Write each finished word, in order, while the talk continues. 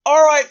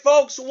right,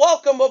 folks,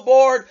 welcome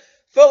aboard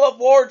Philip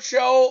Ward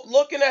Show.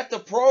 Looking at the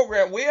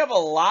program, we have a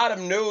lot of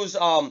news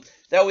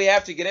that we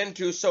have to get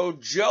into. So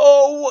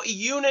Joe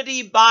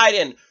Unity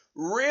Biden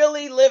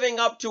really living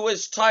up to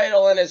his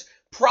title and his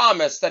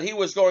promise that he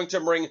was going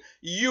to bring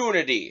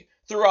unity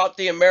throughout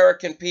the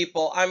American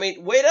people. I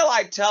mean, wait till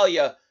I tell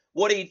you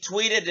what he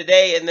tweeted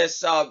today in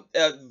this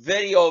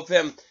video of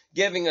him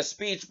giving a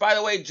speech. By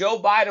the way,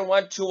 Joe Biden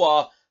went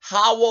to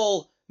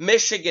Howell,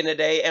 Michigan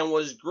today and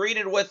was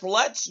greeted with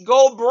 "Let's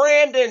go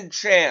Brandon"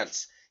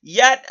 chants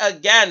yet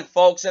again,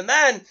 folks. And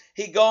then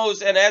he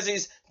goes and as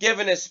he's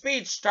giving his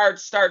speech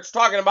starts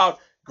talking about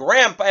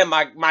grandpa and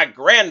my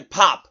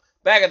grandpop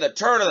back at the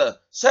turn of the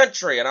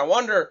century. And I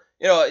wonder,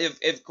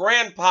 if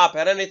grandpop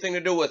had anything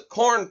to do with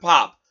corn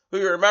pop, who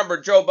you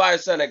remember Joe Biden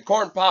said that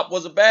corn pop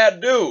was a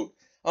bad dude.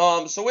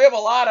 So we have a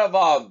lot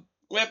of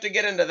we have to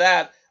get into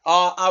that.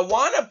 I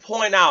want to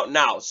point out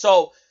now,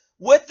 so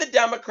with the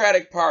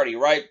Democratic Party,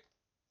 right?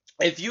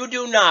 If you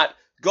do not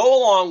go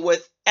along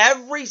with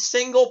every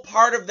single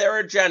part of their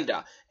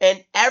agenda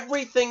and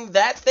everything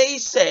that they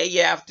say,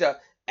 you have to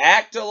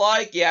act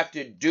alike, you have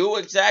to do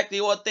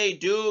exactly what they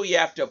do, you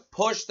have to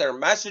push their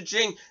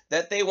messaging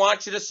that they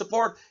want you to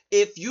support.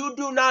 If you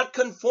do not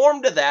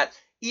conform to that,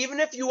 even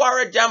if you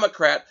are a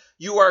Democrat,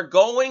 you are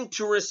going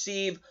to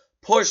receive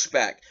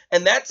pushback.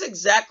 And that's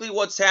exactly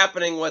what's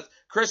happening with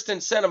Kristen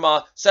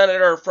Sinema,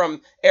 senator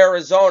from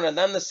Arizona, and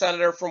then the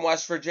senator from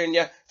West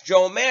Virginia,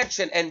 Joe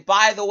Manchin. And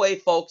by the way,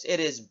 folks, it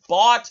is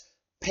bought,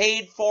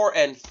 paid for,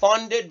 and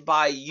funded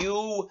by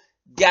you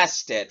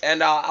guessed it.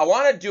 And I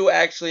want to do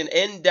actually an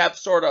in-depth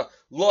sort of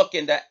look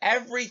into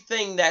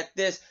everything that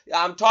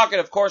I'm talking,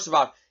 of course,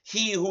 about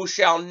he who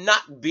shall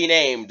not be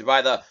named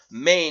by the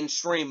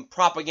mainstream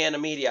propaganda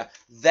media,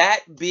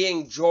 that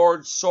being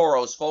George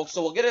Soros, folks.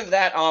 So we'll get into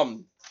that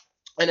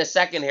in a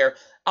second here.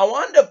 I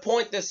wanted to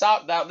point this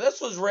out. Now, this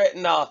was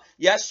written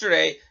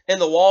yesterday in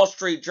the Wall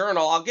Street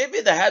Journal. I'll give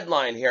you the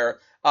headline here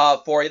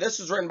for you. This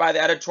was written by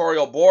the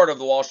editorial board of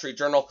the Wall Street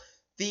Journal.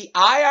 The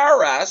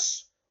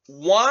IRS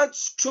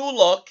wants to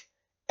look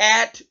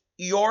at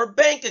your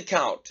bank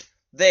account,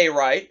 they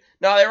write.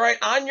 Now, they write,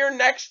 on your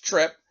next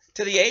trip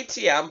to the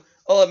ATM,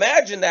 well,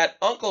 imagine that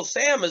Uncle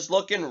Sam is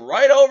looking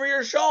right over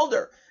your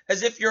shoulder.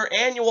 As if your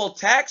annual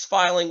tax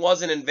filing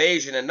wasn't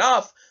invasion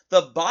enough,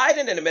 the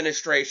Biden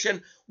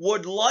administration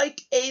would like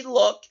a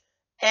look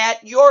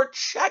at your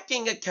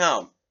checking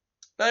account.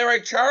 Now, they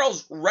write,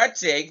 Charles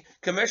Retzig,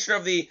 commissioner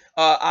of the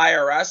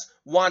IRS,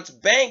 wants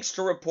banks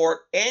to report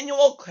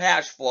annual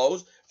cash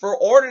flows for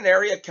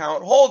ordinary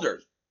account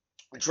holders.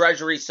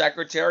 Treasury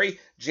Secretary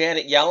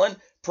Janet Yellen,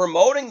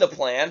 promoting the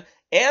plan,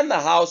 and the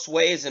House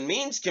Ways and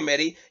Means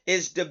Committee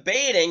is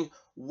debating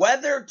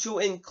whether to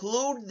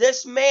include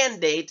this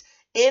mandate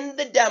in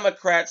the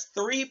Democrats'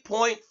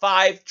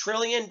 $3.5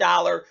 trillion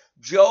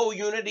Joe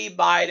Unity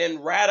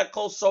Biden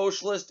radical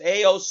socialist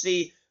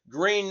AOC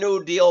Green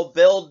New Deal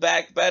Build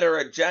Back Better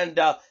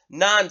agenda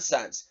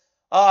nonsense.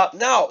 But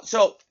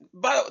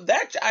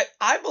that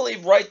I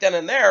believe right then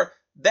and there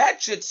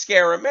that should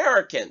scare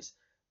Americans.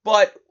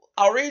 But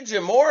I'll read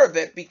you more of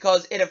it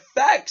because it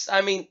affects,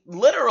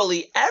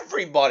 literally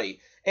everybody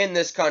in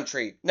this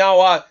country.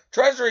 Now,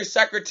 Treasury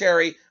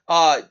Secretary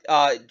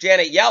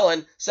Janet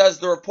Yellen says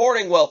the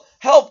reporting will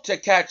help to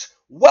catch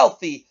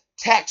wealthy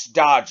tax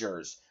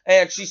dodgers.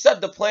 And she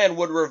said the plan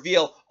would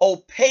reveal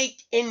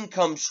opaque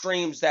income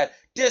streams that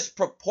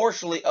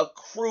disproportionately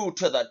accrue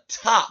to the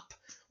top.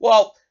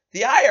 Well,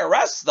 the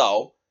IRS,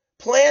 though,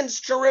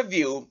 plans to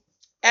review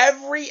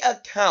every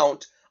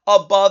account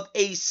above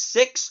a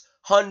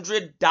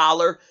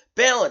 $600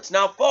 balance.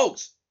 Now,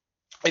 folks,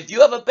 if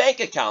you have a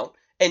bank account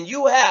and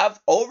you have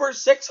over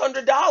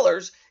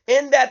 $600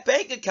 in that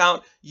bank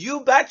account, you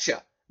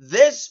betcha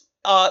this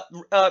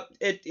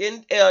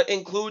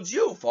includes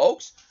you,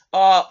 folks,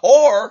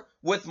 or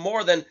with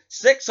more than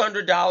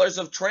 $600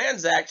 of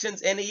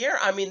transactions in a year.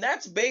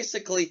 That's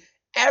basically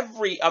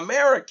every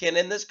American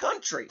in this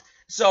country.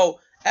 So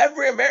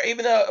even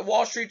the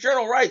Wall Street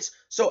Journal writes,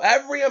 so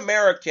every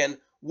American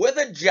with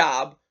a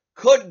job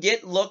could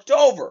get looked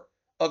over.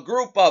 A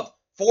group of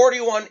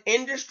 41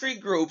 industry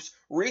groups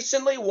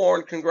recently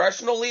warned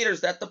congressional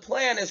leaders that the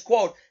plan is,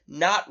 quote,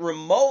 not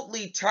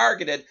remotely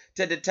targeted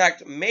to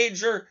detect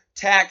major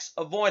tax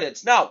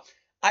avoidance. Now,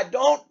 I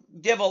don't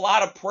give a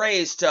lot of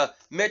praise to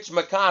Mitch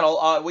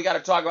McConnell. We got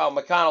to talk about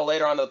McConnell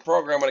later on in the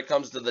program when it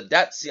comes to the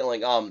debt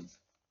ceiling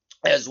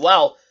as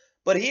well.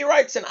 But he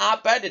writes an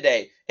op-ed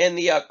today in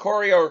the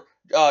Courier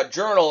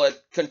Journal at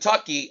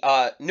Kentucky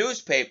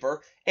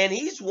newspaper, and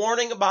he's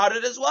warning about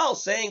it as well,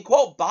 saying,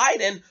 quote,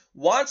 Biden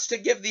wants to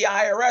give the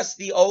IRS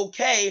the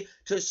okay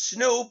to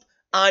snoop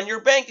on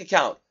your bank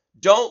account.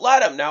 Don't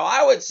let him. Now,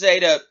 I would say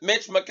to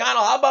Mitch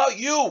McConnell, how about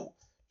you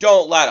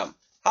don't let him?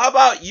 How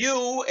about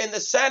you in the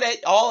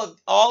Senate, all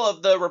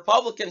of the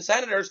Republican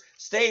senators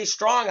stay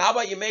strong? How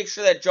about you make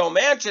sure that Joe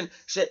Manchin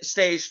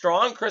stays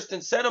strong,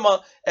 Kristen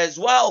Sinema as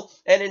well,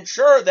 and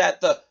ensure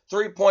that the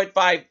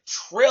 $3.5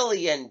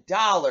 trillion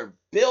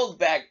Build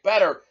Back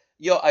Better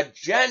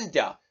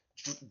agenda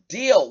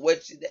deal,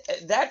 which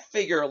that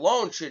figure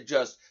alone should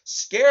just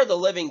scare the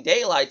living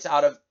daylights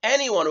out of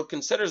anyone who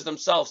considers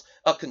themselves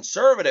a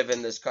conservative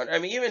in this country. I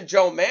mean, even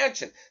Joe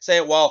Manchin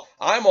saying, well,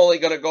 I'm only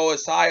going to go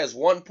as high as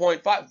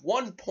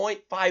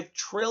 $1.5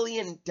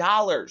 trillion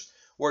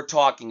we're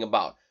talking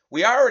about.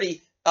 We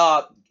already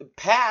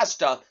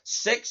passed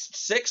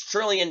 $6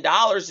 trillion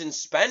in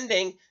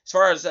spending as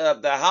far as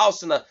the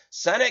House and the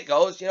Senate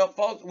goes. You know,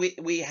 folks,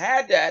 we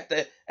had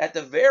to, at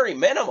the very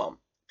minimum,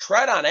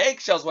 tread on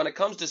eggshells when it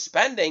comes to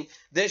spending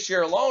this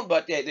year alone,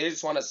 but they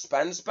just want to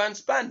spend, spend,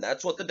 spend.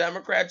 That's what the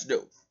Democrats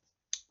do.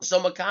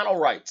 So McConnell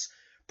writes,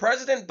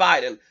 President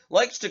Biden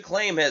likes to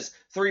claim his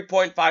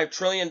 $3.5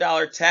 trillion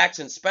tax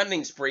and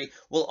spending spree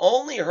will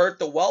only hurt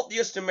the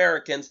wealthiest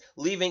Americans,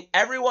 leaving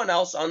everyone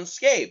else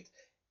unscathed.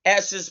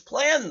 As his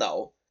plan,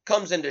 though,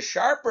 comes into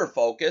sharper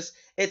focus,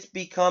 it's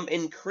become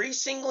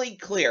increasingly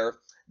clear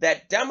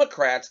that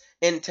Democrats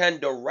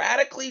intend to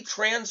radically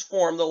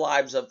transform the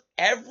lives of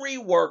every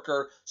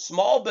worker,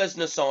 small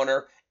business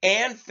owner,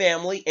 and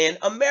family in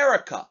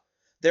America.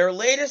 Their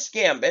latest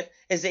gambit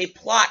is a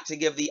plot to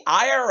give the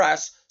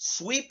IRS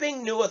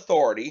sweeping new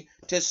authority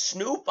to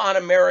snoop on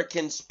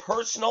Americans'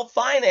 personal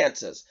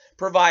finances,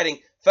 providing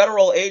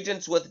federal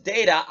agents with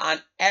data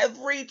on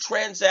every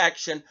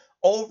transaction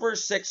over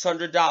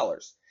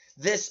 $600.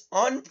 This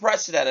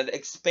unprecedented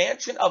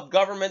expansion of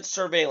government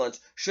surveillance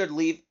should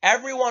leave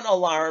everyone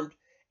alarmed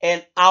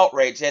and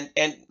outraged. And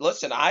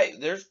listen,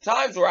 there's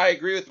times where I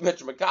agree with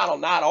Mitch McConnell,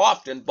 not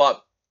often,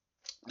 but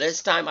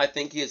this time I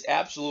think he is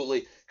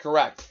absolutely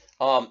correct.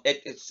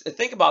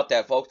 Think about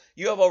that, folks.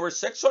 You have over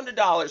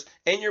 $600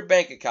 in your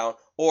bank account,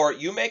 or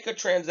you make a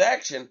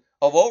transaction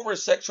of over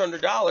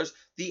 $600,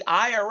 the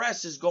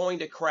IRS is going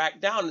to crack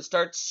down and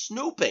start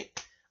snooping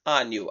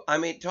on you. I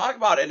mean, talk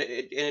about an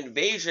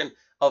invasion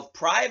of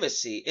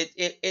privacy.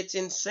 It's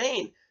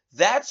insane.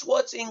 That's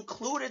what's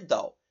included,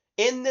 though,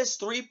 in this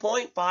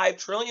 $3.5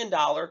 trillion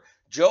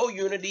Joe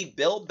Unity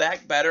Build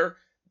Back Better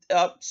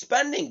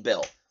spending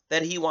bill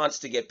that he wants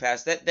to get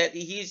passed. That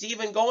he's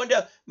even going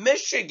to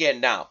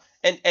Michigan now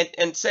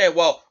and say,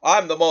 well,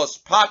 I'm the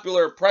most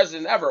popular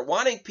president ever,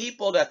 wanting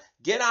people to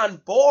get on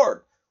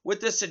board with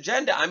this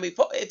agenda. I mean,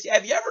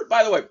 have you ever,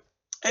 by the way,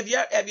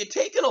 have you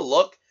taken a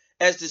look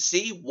as to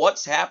see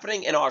what's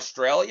happening in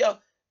Australia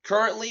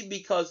currently?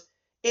 Because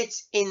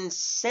it's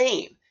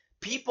insane.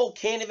 People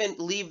can't even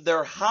leave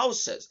their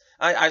houses.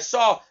 I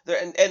saw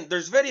there, and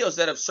there's videos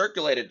that have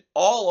circulated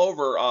all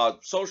over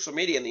social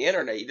media and the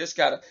internet. You just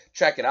got to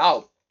check it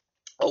out.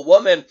 A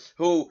woman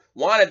who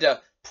wanted to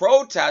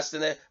protest,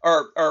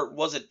 or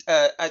was it?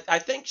 I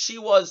think she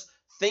was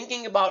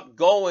thinking about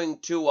going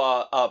to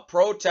a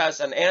protest,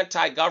 an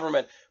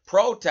anti-government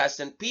protest,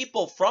 and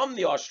people from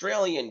the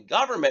Australian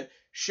government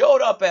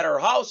showed up at her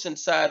house and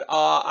said,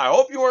 I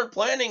hope you weren't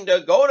planning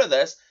to go to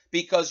this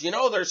because, you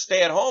know, there's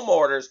stay-at-home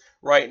orders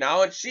right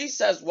now. And she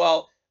says,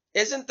 well,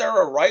 isn't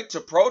there a right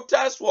to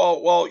protest?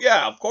 Well,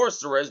 yeah, of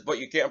course there is, but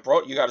you can't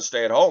you got to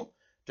stay at home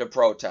to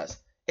protest.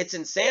 It's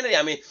insanity.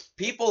 I mean,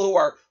 people who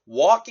are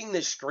walking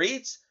the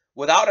streets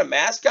without a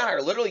mask on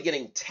are literally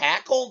getting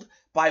tackled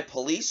by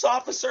police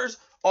officers.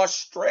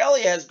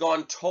 Australia has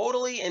gone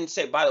totally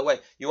insane. By the way,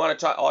 you want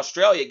to talk?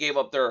 Australia gave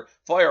up their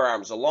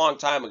firearms a long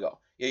time ago.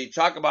 You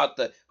talk about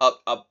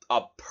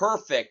a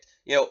perfect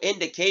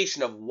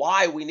indication of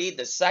why we need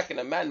the Second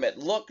Amendment.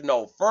 Look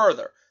no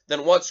further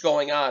than what's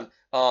going on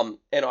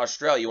in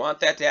Australia. You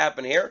want that to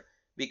happen here?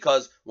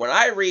 Because when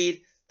I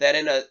read that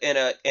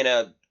in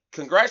a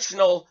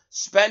congressional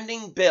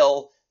spending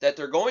bill that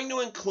they're going to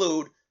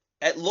include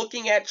at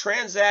looking at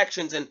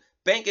transactions and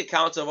bank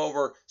accounts of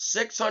over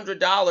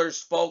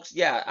 $600, folks,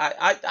 yeah,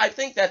 I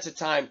think that's a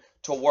time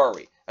to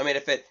worry. I mean,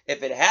 if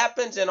it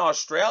happens in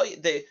Australia,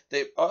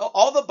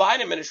 all the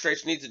Biden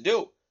administration needs to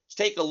do is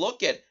take a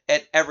look at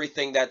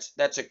everything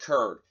that's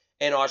occurred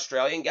in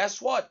Australia, and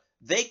guess what?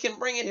 They can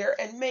bring it here,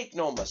 and make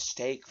no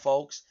mistake,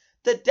 folks,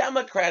 the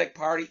Democratic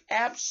Party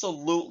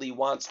absolutely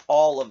wants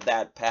all of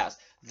that passed.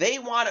 They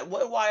want it.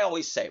 What do I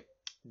always say?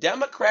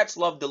 Democrats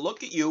love to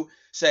look at you,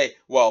 say,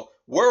 well,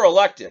 we're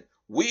elected.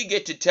 We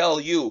get to tell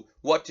you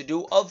what to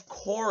do. Of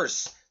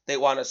course they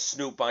want to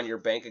snoop on your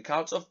bank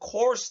accounts. Of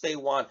course they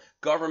want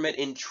government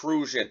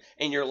intrusion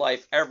in your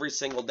life every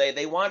single day.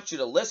 They want you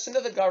to listen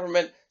to the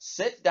government,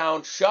 sit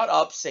down, shut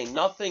up, say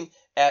nothing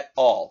at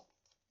all.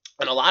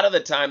 And a lot of the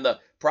time, the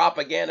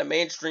propaganda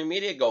mainstream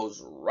media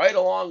goes right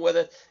along with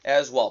it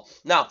as well.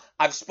 Now,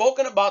 I've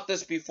spoken about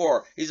this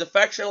before. He's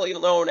affectionately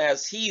known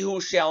as he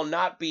who shall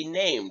not be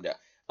named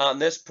on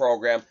this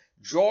program.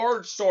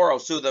 George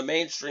Soros, who the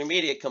mainstream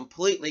media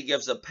completely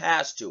gives a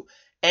pass to.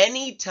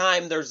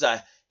 Anytime there's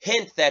a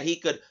hint that he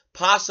could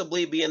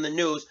possibly be in the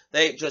news,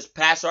 they just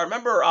pass. I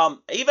remember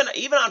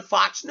even on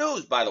Fox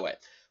News, by the way,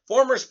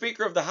 former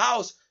Speaker of the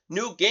House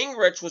Newt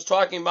Gingrich was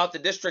talking about the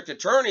district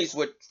attorneys,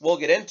 which we'll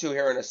get into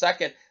here in a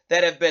second,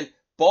 that have been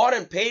bought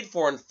and paid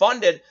for and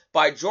funded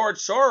by George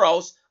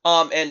Soros,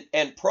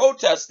 and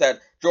protests that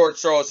George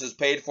Soros has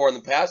paid for in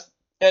the past.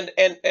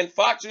 And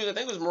Fox News, I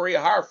think it was Maria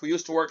Harf, who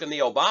used to work in the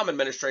Obama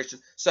administration,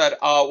 said,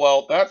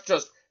 well, that's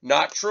just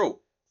not true.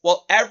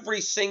 Well,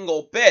 every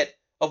single bit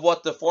of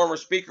what the former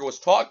speaker was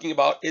talking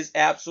about is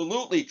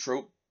absolutely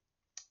true.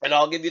 And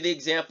I'll give you the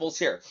examples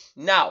here.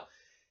 Now,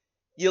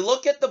 you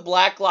look at the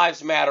Black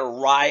Lives Matter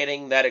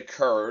rioting that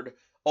occurred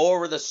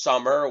over the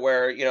summer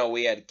where,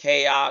 we had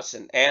chaos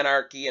and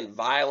anarchy and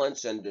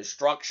violence and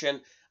destruction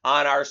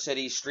on our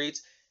city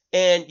streets.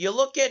 And you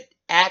look at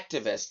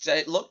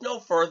activists, look no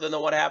further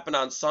than what happened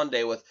on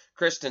Sunday with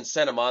Kristen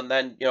Sinema, and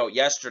then,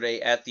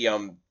 yesterday at the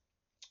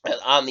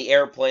on the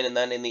airplane and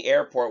then in the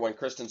airport when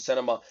Kristen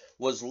Sinema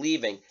was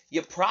leaving.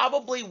 You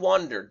probably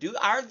wonder,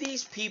 are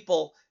these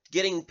people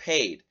getting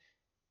paid?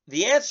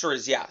 The answer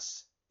is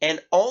yes. And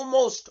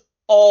almost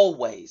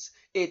always,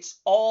 it's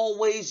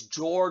always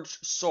George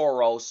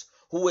Soros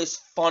who is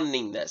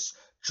funding this.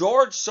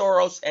 George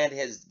Soros and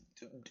his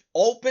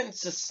Open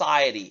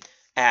Society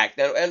Act.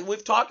 And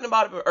we've talked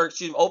about it, or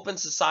excuse me, Open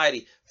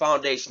Society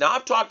Foundation. Now,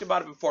 I've talked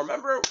about it before.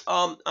 Remember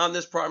on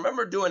this program, I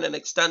remember doing an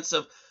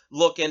extensive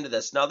look into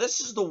this. Now,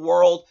 this is the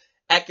World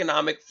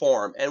Economic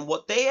Forum, and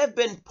what they have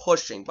been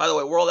pushing, by the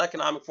way, World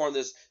Economic Forum,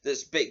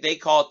 this big, they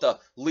call it the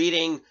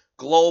leading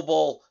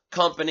global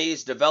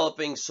companies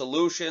developing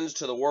solutions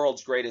to the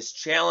world's greatest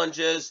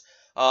challenges,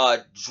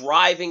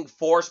 driving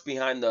force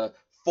behind the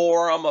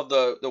forum of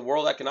the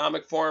World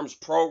Economic Forum's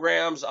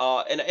programs,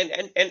 and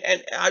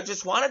I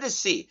just wanted to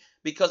see,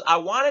 because I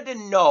wanted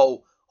to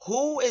know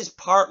who is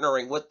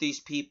partnering with these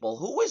people,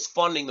 who is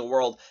funding the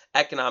World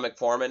Economic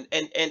Forum, and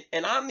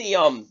on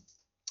the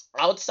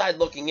outside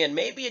looking in,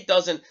 maybe it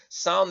doesn't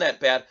sound that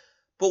bad,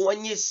 but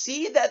when you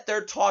see that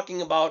they're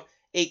talking about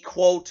a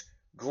quote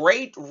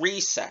great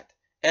reset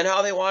and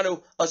how they want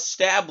to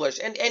establish,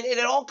 and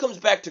it all comes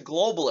back to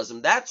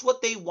globalism. That's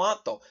what they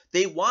want, though.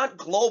 They want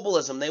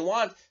globalism. They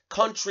want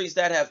countries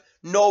that have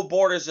no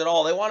borders at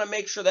all. They want to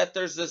make sure that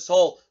there's this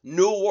whole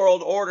new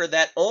world order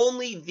that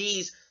only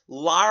these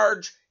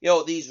large,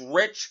 these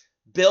rich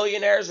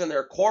billionaires and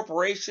their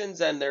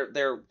corporations and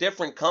their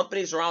different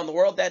companies around the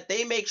world, that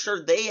they make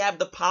sure they have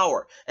the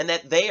power and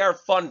that they are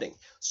funding.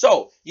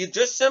 So you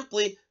just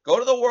simply go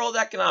to the World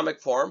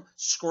Economic Forum,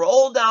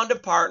 scroll down to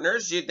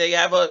partners. They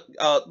have a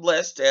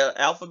list,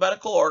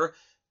 alphabetical order.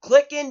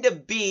 Click into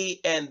B,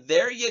 and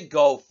there you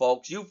go,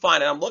 folks. You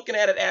find it. I'm looking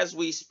at it as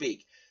we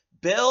speak.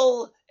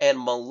 Bill and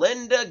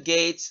Melinda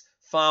Gates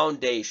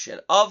Foundation.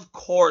 Of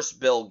course,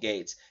 Bill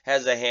Gates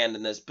has a hand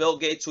in this. Bill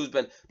Gates, who's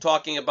been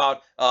talking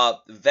about, by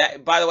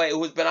the way,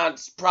 who's been on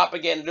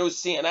propaganda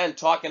news, CNN,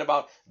 talking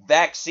about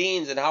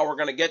vaccines and how we're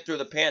going to get through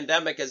the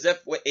pandemic as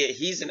if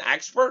he's an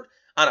expert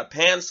on a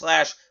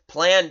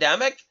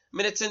pan/plandemic. I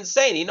mean, it's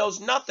insane. He knows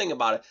nothing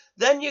about it.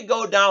 Then you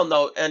go down,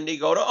 though, and you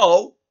go to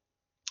O,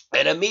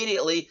 and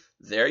immediately,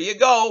 there you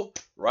go,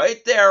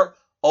 right there,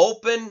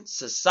 Open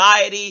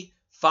Society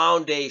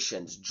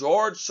Foundations.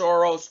 George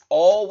Soros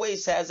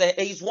always has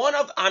he's one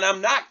of, and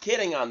I'm not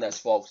kidding on this,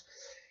 folks,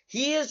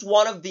 he is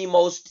one of the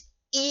most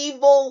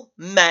evil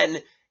men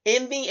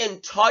in the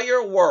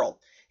entire world.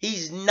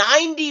 He's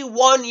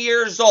 91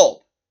 years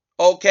old,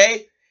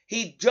 okay?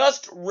 He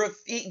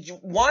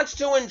wants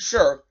to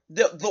ensure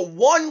the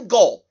one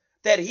goal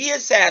that he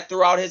has had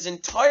throughout his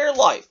entire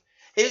life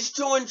is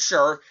to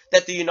ensure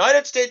that the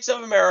United States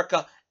of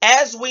America,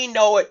 as we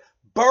know it,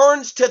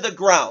 burns to the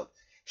ground.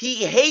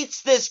 He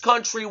hates this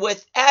country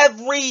with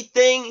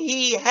everything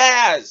he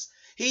has.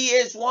 He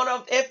is one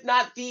of, if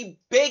not the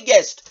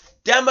biggest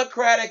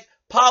Democratic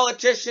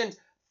politician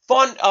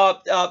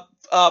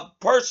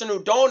person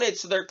who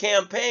donates to their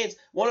campaigns,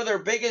 one of their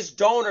biggest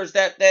donors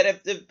that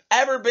have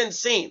ever been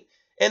seen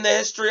in the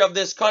history of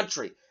this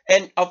country.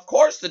 And of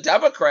course, the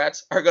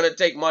Democrats are going to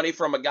take money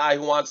from a guy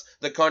who wants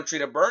the country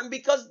to burn,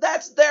 because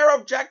that's their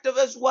objective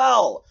as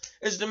well,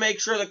 is to make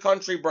sure the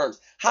country burns.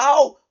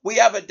 How? We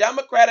have a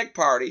Democratic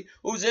Party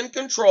who's in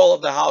control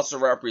of the House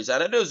of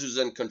Representatives, who's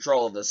in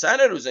control of the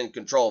Senate, who's in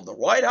control of the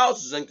White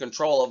House, who's in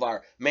control of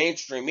our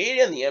mainstream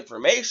media and the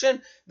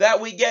information that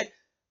we get.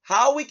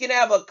 How we can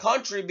have a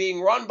country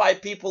being run by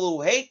people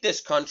who hate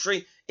this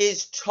country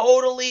is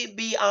totally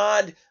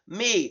beyond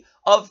me.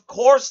 Of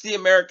course, the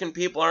American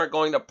people aren't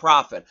going to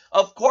profit.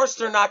 Of course,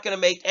 they're not going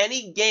to make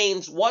any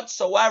gains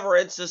whatsoever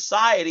in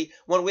society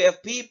when we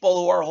have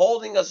people who are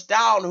holding us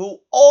down, who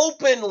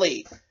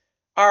openly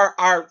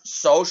are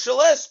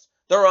socialist.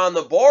 They're on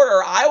the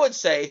border, I would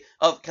say,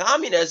 of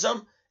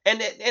communism.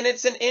 And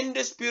it's an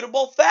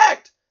indisputable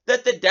fact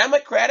that the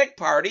Democratic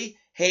Party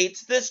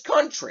hates this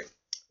country.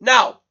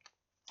 Now,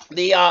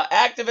 the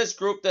activist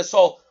group, this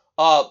whole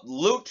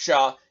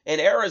Lucha in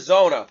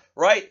Arizona,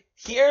 right?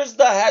 Here's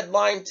the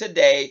headline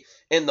today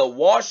in the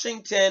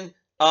Washington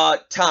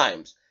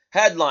Times.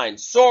 Headline: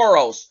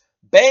 Soros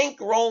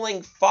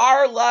bankrolling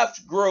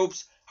far-left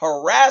groups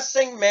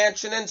harassing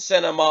Manchin and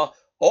Sinema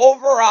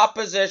over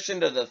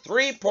opposition to the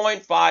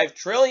 $3.5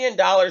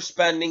 trillion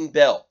spending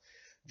bill.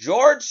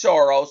 George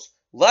Soros,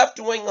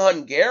 left-wing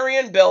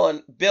Hungarian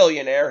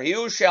billionaire, he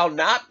who shall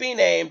not be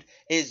named,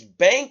 is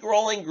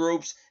bankrolling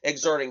groups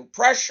exerting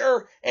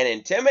pressure and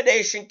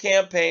intimidation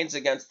campaigns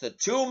against the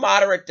two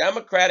moderate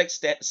Democratic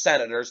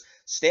senators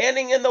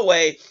standing in the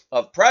way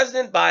of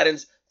President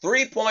Biden's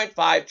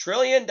 $3.5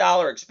 trillion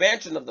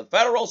expansion of the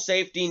federal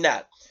safety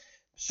net.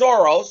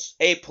 Soros,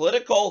 a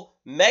political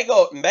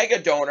mega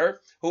donor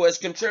who has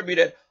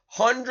contributed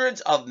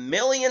hundreds of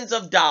millions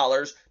of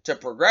dollars to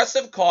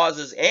progressive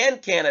causes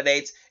and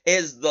candidates,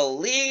 is the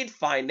lead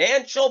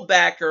financial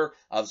backer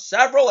of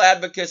several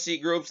advocacy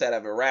groups that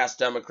have harassed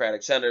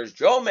Democratic Senators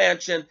Joe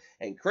Manchin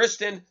and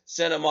Kristen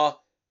Sinema.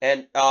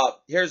 And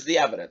here's the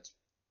evidence.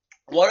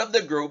 One of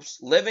the groups,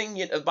 by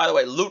the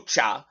way,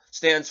 Lucha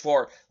stands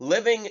for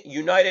Living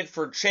United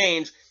for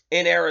Change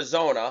in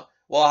Arizona.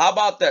 Well, how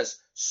about this?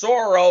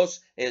 Soros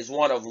is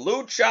one of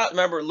Lucha.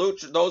 Remember,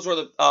 Lucha? Those were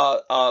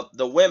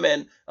the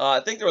women.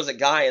 I think there was a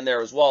guy in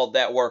there as well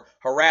that were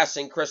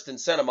harassing Kristen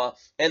Sinema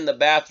in the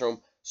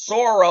bathroom.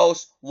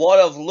 Soros, one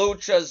of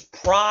Lucha's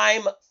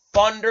prime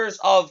funders,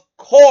 of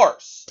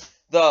course.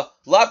 The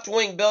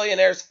left-wing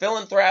billionaire's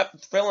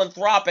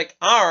philanthropic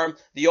arm,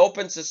 the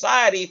Open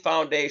Society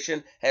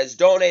Foundation, has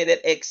donated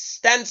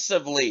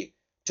extensively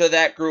to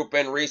that group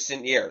in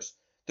recent years.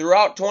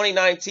 Throughout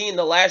 2019,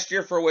 the last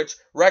year for which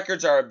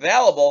records are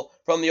available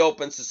from the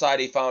Open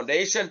Society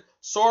Foundation,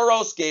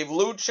 Soros gave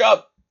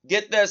Lucha,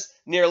 get this,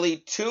 nearly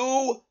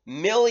 $2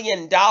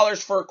 million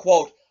for,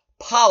 quote,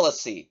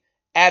 policy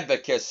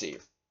advocacy.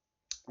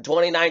 In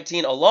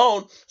 2019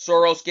 alone,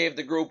 Soros gave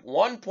the group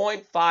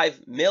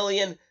 $1.5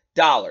 million.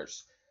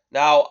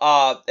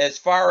 Now, as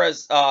far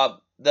as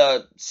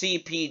the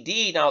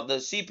CPD, the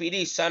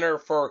CPD, Center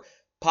for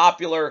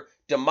Popular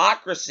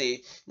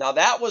Democracy, now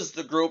that was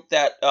the group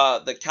that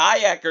the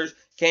kayakers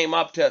came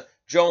up to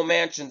Joe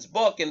Manchin's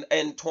book. And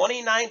in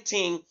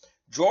 2019,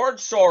 George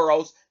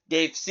Soros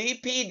gave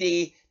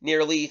CPD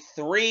nearly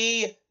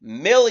 $3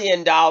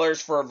 million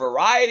for a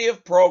variety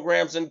of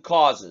programs and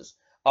causes.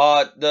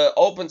 The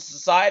Open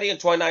Society in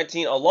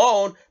 2019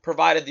 alone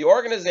provided the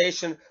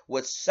organization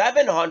with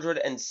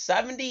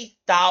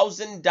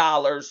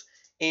 $770,000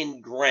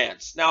 in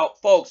grants. Now,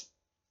 folks,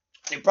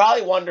 you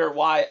probably wonder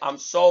why I'm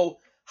so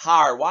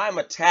hard, why I'm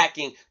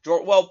attacking.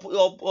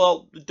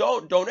 Well,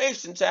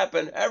 donations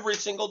happen every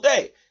single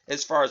day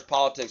as far as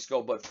politics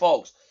go. But,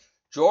 folks,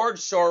 George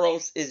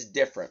Soros is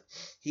different.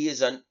 He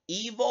is an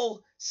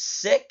evil,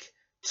 sick,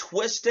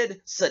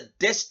 twisted,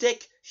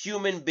 sadistic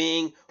human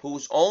being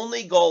whose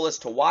only goal is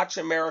to watch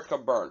America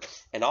burn.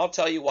 And I'll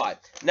tell you why.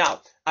 Now,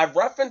 I've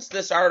referenced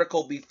this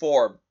article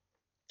before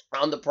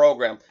on the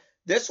program.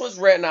 This was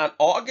written on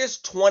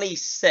August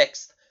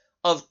 26th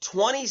of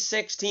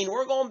 2016.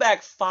 We're going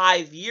back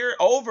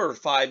over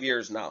 5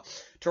 years now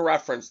to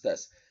reference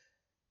this.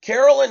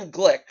 Carolyn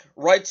Glick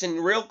writes in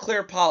Real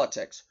Clear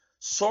Politics,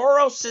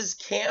 Soros's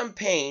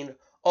campaign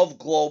of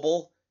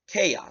global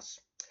chaos.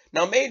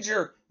 Now,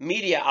 major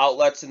media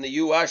outlets in the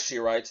U.S., she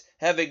writes,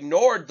 have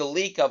ignored the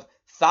leak of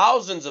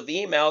thousands of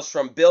emails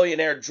from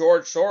billionaire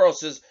George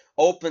Soros's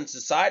Open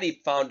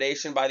Society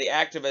Foundation by the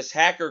activist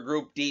hacker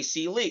group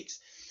DC Leaks.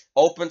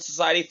 Open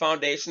Society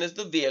Foundation is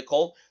the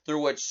vehicle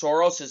through which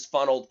Soros has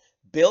funneled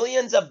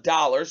billions of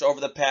dollars over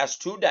the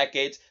past 2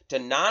 decades to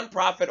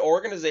nonprofit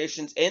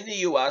organizations in the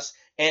U.S.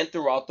 and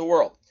throughout the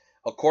world.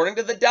 According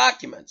to the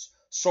documents,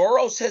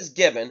 Soros has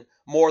given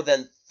more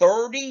than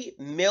 $30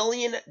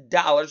 million.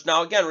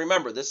 Now, again,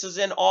 remember, this is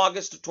in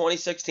August of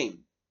 2016.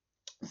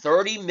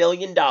 $30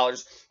 million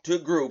to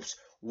groups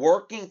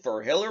working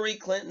for Hillary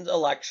Clinton's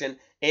election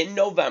in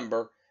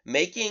November,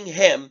 making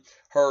him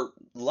her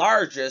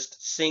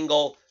largest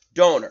single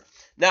donor.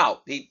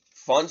 Now, he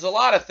funds a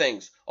lot of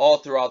things all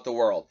throughout the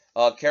world.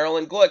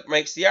 Carolyn Glick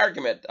makes the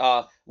argument.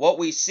 What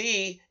we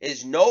see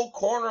is no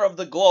corner of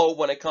the globe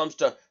when it comes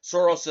to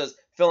Soros's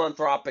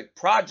philanthropic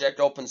project,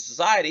 Open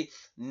Society,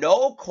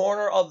 no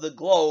corner of the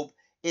globe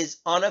is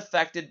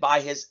unaffected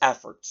by his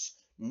efforts.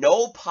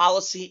 No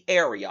policy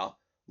area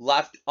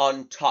left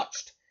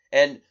untouched.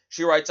 And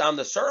she writes, on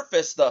the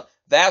surface, the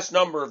vast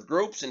number of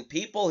groups and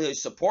people he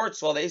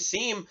supports, well, they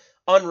seem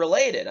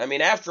unrelated. I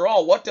mean, after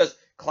all, what does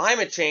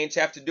climate change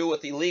have to do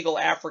with illegal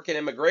African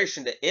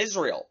immigration to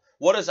Israel?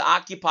 What does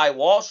Occupy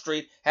Wall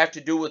Street have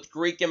to do with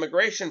Greek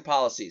immigration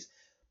policies?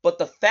 But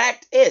the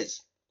fact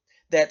is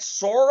that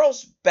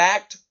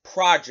Soros-backed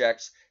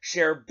projects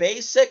share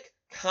basic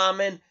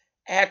common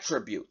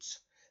attributes.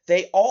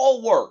 They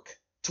all work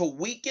to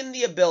weaken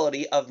the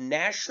ability of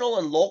national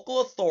and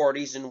local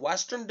authorities in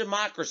Western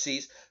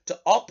democracies to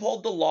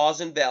uphold the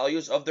laws and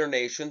values of their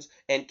nations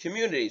and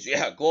communities.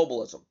 Yeah,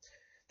 globalism.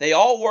 They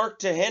all work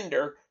to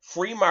hinder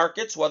free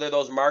markets, whether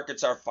those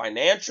markets are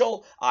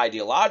financial,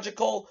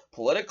 ideological,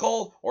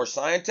 political, or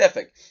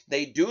scientific.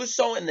 They do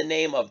so in the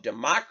name of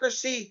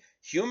democracy,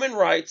 human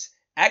rights,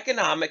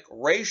 economic,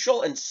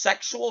 racial, and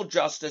sexual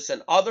justice,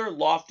 and other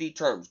lofty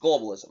terms,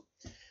 globalism.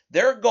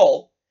 Their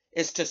goal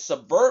is to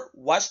subvert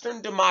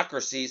Western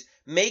democracies,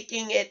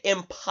 making it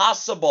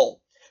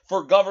impossible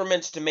for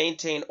governments to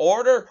maintain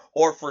order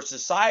or for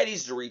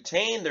societies to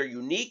retain their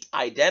unique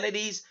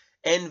identities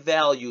and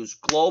values.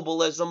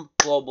 Globalism,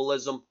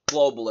 globalism,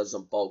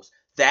 globalism, folks.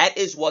 That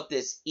is what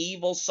this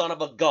evil son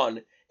of a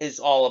gun is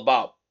all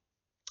about.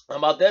 How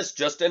about this?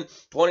 Just in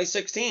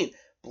 2016,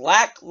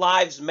 Black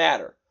Lives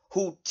Matter,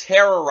 who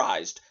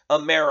terrorized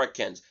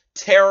Americans,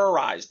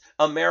 terrorized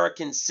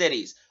American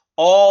cities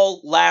all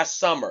last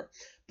summer.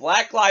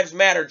 Black Lives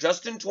Matter,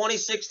 just in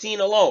 2016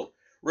 alone,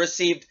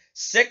 received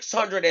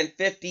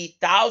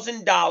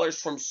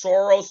 $650,000 from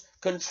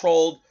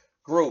Soros-controlled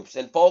groups.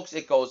 And folks,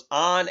 it goes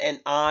on and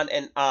on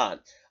and on.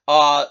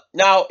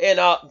 Now, in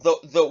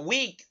the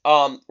Week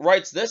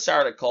writes this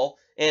article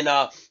in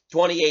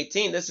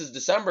 2018. This is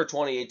December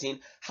 2018.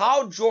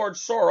 How George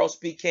Soros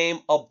became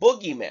a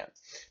boogeyman.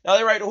 Now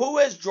they write, who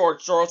is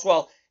George Soros?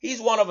 Well, he's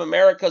one of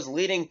America's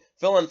leading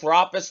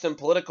philanthropists and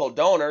political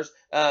donors.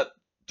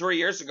 3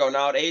 years ago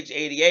now, at age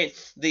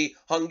 88, the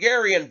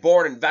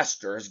Hungarian-born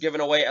investor has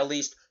given away at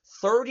least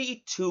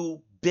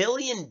 $32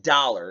 billion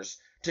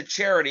to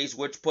charities,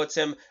 which puts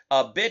him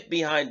a bit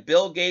behind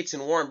Bill Gates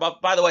and Warren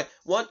Buffett. By the way,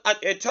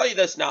 I tell you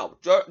this now,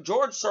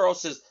 George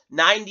Soros is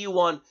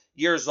 91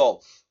 years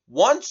old.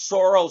 Once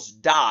Soros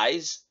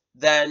dies,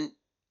 then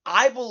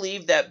I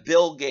believe that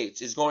Bill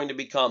Gates is going to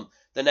become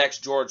the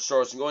next George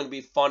Soros and going to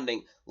be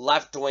funding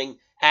left-wing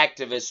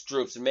activist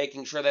groups and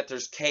making sure that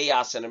there's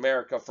chaos in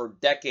America for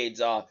decades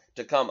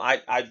to come.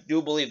 I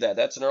do believe that.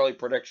 That's an early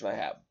prediction I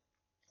have.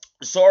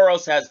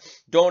 Soros has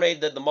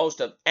donated the most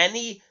of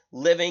any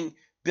living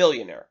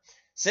billionaire.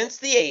 Since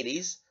the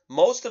 80s,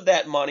 most of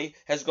that money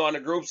has gone to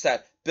groups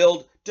that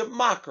build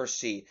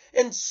democracy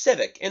and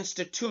civic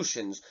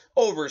institutions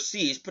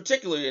overseas,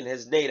 particularly in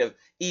his native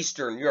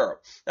Eastern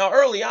Europe. Now,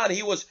 early on,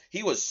 he was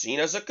seen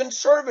as a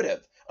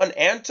conservative, an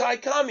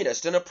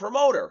anti-communist, and a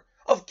promoter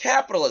of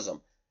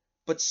capitalism.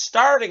 But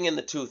starting in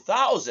the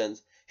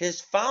 2000s, his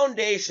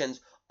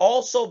foundations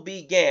also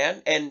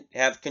began, and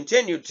have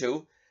continued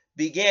to,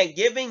 began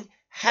giving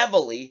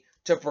heavily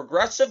to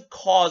progressive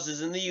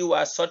causes in the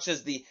U.S., such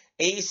as the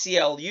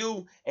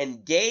ACLU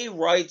and gay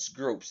rights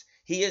groups.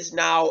 He is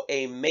now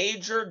a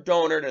major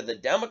donor to the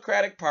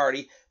Democratic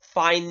Party,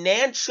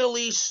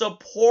 financially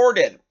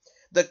supported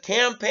the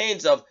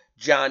campaigns of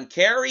John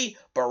Kerry,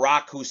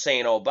 Barack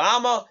Hussein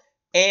Obama,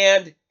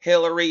 and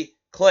Hillary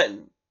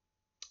Clinton.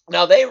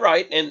 Now, they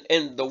write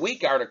in the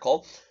Week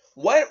article,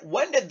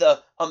 when did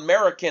the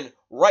American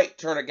right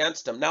turn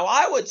against him? Now,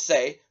 I would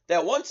say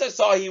that once I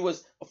saw he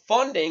was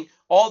funding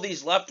all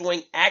these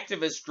left-wing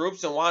activist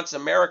groups and wants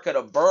America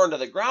to burn to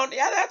the ground,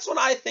 yeah, that's when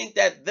I think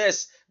that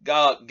this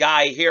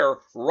guy here,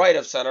 right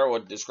of center,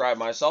 would describe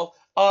myself,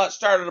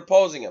 started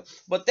opposing him.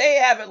 But they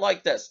have it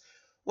like this.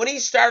 When he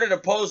started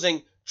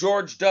opposing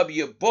George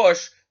W.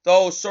 Bush,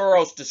 though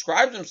Soros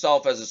describes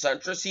himself as a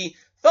centrist, he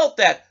felt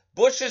that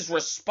Bush's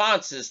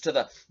responses to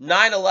the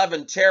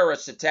 9/11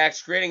 terrorist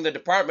attacks, creating the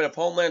Department of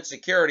Homeland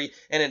Security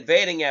and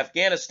invading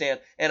Afghanistan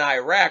and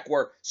Iraq,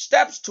 were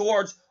steps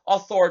towards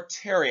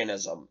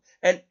authoritarianism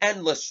and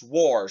endless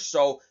war.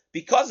 So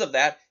because of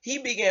that, he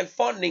began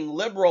funding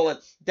liberal and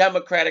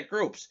democratic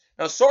groups.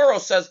 Now,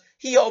 Soros says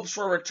he hopes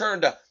for a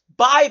return to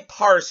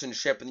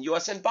bipartisanship in the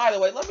U.S. And by the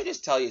way, let me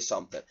just tell you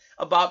something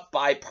about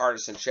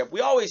bipartisanship.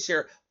 We always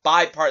hear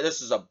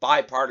this is a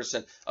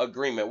bipartisan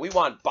agreement. We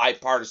want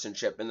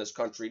bipartisanship in this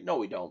country. No,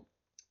 we don't.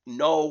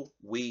 No,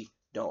 we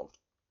don't.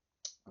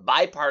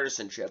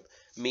 Bipartisanship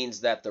means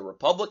that the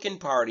Republican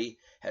Party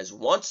has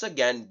once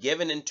again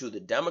given into the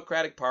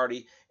Democratic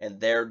Party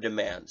and their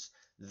demands.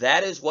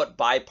 That is what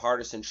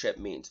bipartisanship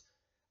means.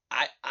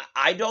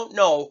 I don't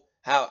know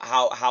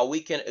how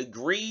we can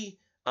agree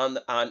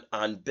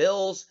on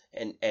bills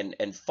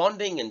and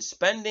funding and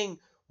spending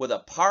with a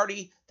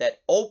party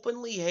that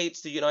openly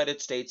hates the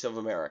United States of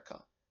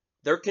America.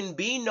 There can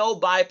be no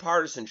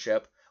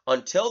bipartisanship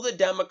until the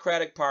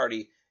Democratic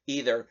Party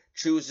either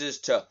chooses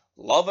to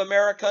love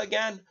America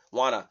again,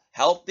 want to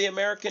help the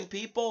American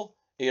people,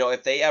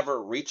 if they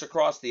ever reach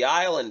across the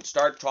aisle and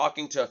start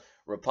talking to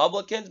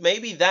Republicans,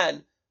 maybe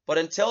then. But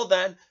until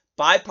then,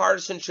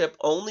 bipartisanship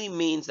only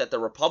means that the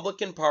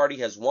Republican Party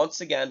has once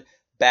again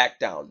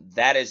backed down.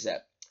 That is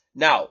it.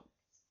 Now,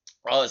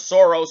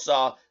 Soros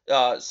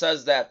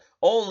says that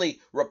only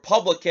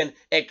Republican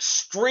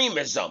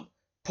extremism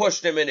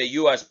pushed him into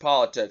U.S.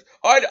 politics.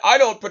 I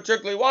don't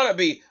particularly want to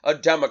be a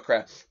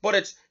Democrat, but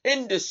it's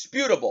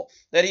indisputable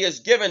that he has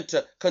given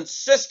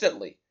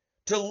consistently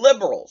to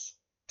liberals.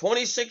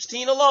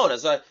 2016 alone,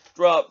 as I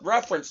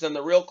referenced in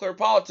the Real Clear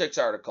Politics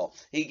article,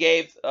 he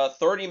gave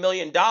 $30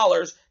 million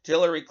to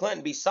Hillary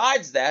Clinton.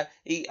 Besides that,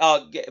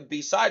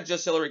 besides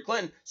just Hillary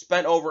Clinton,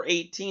 spent over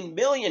 $18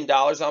 million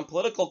on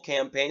political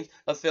campaigns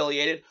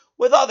affiliated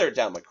with other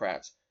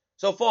Democrats.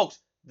 So, folks,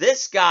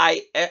 this guy,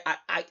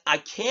 I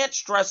can't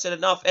stress it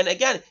enough. And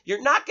again,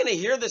 you're not going to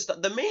hear this.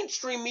 The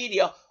mainstream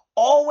media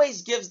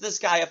always gives this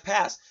guy a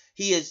pass.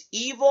 He is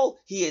evil.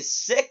 He is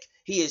sick.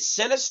 He is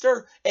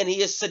sinister, and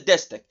he is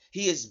sadistic.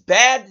 He is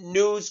bad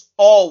news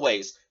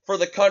always for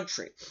the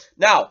country.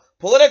 Now,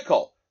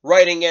 Politico,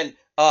 writing in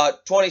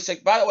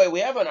 26. By the way,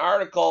 we have an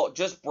article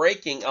just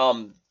breaking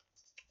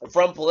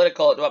from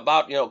Politico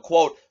about,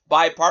 quote,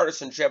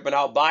 bipartisanship and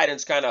how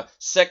Biden's kind of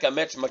sick of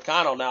Mitch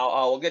McConnell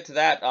now. We'll get to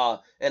that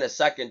in a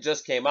second.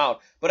 Just came out.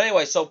 But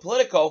anyway, so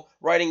Politico,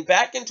 writing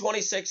back in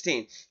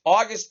 2016,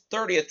 August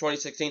 30th,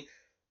 2016,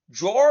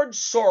 George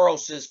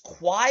Soros's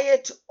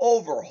quiet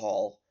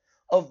overhaul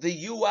of the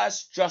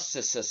U.S.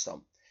 justice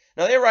system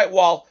Now they write,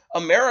 while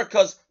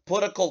America's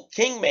political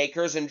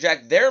kingmakers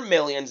inject their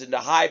millions into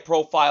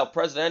high-profile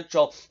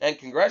presidential and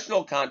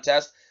congressional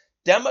contests,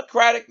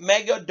 Democratic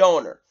mega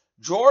donor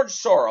George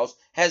Soros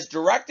has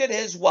directed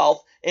his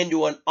wealth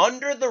into an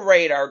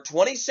under-the-radar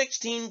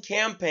 2016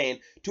 campaign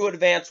to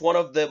advance one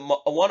of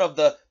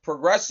the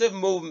progressive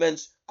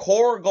movement's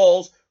core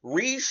goals,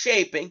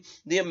 reshaping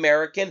the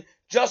American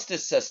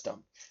justice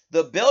system.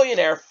 The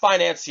billionaire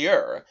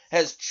financier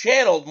has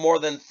channeled more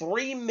than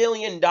 $3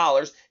 million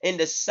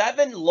into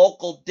 7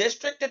 local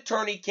district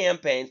attorney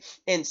campaigns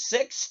in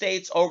 6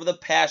 states over the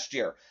past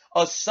year,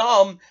 a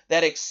sum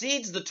that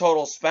exceeds the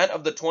total spent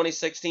of the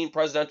 2016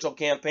 presidential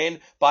campaign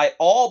by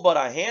all but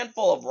a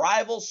handful of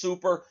rival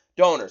super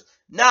donors.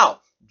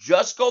 Now,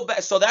 just go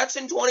back. So that's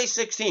in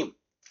 2016.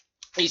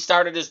 He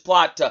started his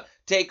plot to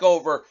take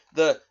over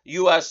the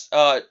U.S.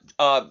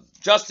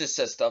 Justice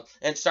system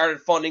and started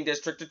funding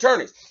district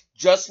attorneys.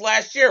 Just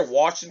last year,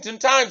 Washington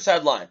Times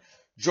headline,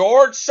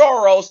 George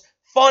Soros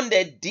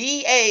funded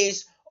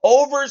DAs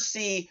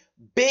oversee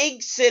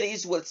big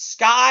cities with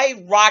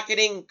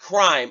skyrocketing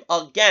crime.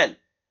 Again,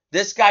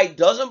 this guy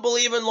doesn't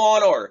believe in law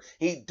and order.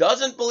 He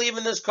doesn't believe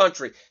in this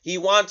country. He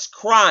wants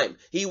crime.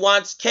 He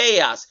wants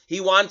chaos.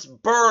 He wants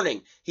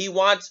burning. He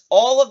wants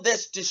all of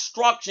this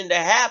destruction to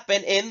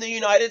happen in the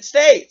United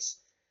States.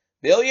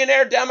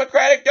 Billionaire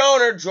Democratic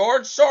donor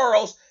George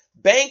Soros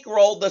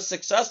bankrolled the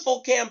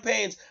successful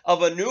campaigns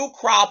of a new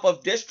crop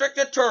of district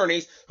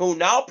attorneys who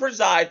now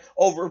preside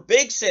over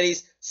big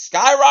cities,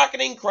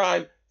 skyrocketing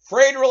crime,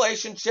 frayed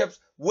relationships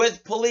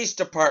with police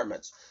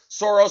departments.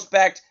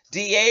 Soros-backed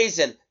DAs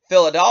in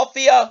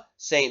Philadelphia,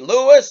 St.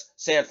 Louis,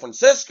 San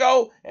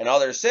Francisco, and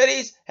other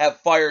cities have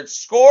fired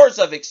scores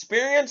of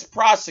experienced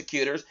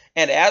prosecutors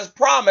and, as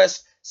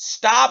promised,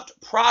 stopped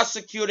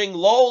prosecuting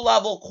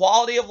low-level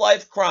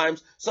quality-of-life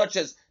crimes such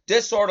as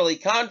disorderly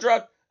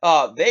conduct,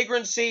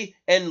 vagrancy,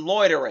 and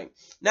loitering.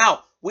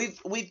 Now,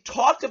 we've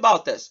talked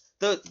about this,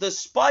 the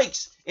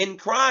spikes in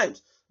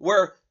crimes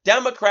where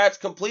Democrats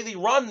completely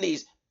run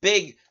these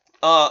big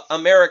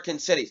American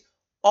cities.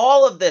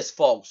 All of this,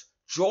 folks,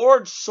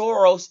 George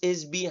Soros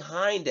is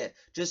behind it,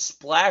 just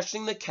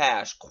splashing the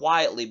cash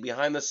quietly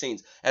behind the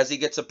scenes as he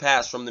gets a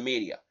pass from the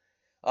media.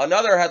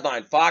 Another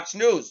headline, Fox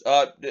News,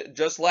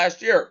 just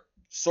last year,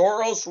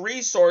 Soros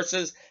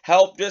resources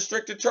help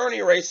district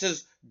attorney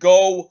races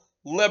go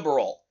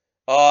liberal.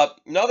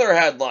 Another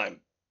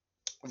headline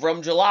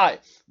from July,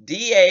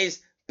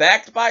 DAs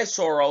backed by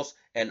Soros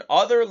and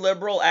other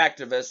liberal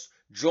activists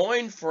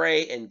join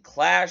fray in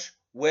clash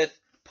with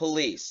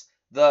police.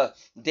 The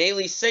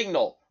Daily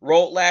Signal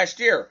wrote last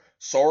year,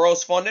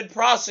 Soros-funded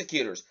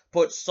prosecutors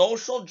put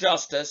social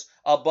justice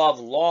above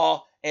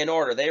law and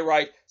order. They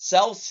write,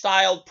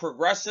 self-styled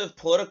progressive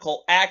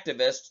political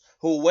activists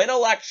who win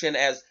election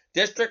as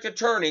district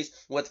attorneys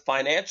with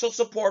financial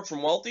support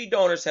from wealthy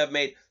donors have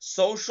made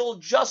social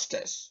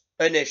justice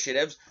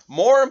initiatives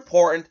more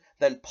important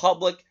than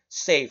public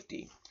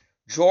safety.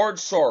 George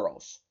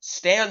Soros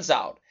stands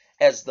out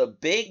as the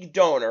big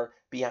donor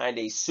behind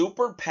a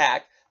super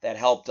PAC that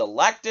helped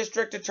elect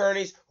district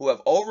attorneys who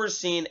have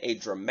overseen a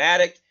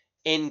dramatic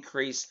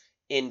increase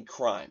in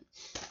crime.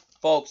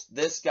 Folks,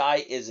 this guy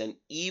is an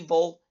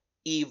evil,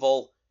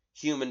 evil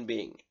human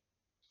being.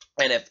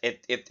 And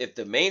if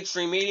the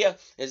mainstream media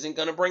isn't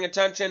going to bring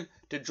attention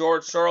to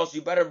George Soros,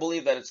 you better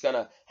believe that it's going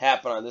to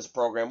happen on this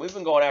program. We've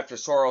been going after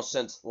Soros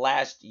since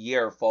last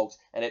year, folks,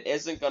 and it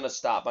isn't going to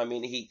stop. I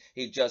mean,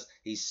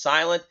 he's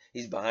silent,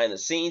 he's behind the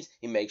scenes,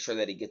 he makes sure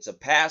that he gets a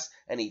pass,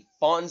 and he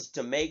funds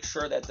to make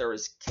sure that there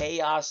is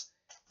chaos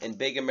in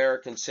big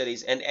American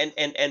cities, and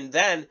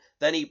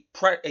then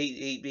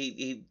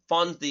he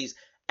funds these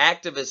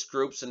activist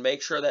groups and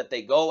make sure that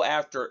they go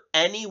after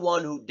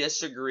anyone who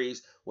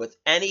disagrees with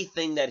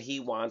anything that he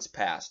wants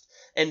passed.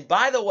 And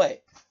by the way,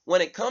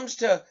 when it comes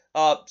to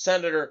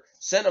Senator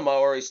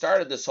Sinema, where he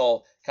started this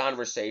whole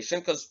conversation,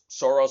 because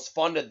Soros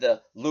funded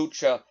the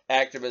Lucha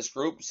activist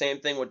group, same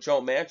thing with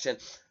Joe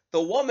Manchin,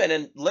 the woman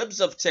in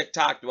Libs of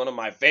TikTok, one of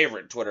my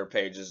favorite Twitter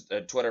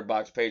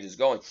box pages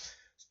going,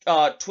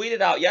 tweeted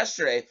out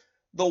yesterday,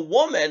 the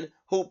woman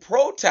who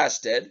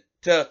protested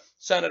to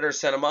Senator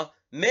Sinema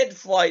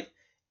mid-flight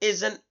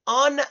is an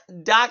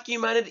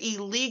undocumented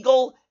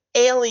illegal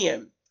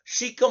alien.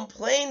 She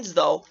complains,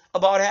 though,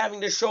 about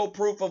having to show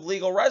proof of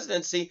legal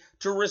residency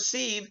to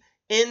receive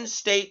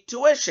in-state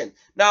tuition.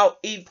 Now,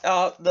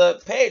 the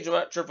page, I'm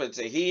not sure if it's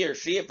a he or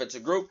she, if it's a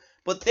group,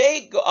 but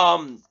they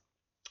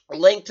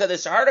link to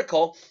this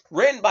article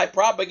written by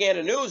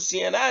Propaganda News,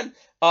 CNN,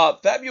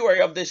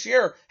 February of this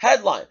year,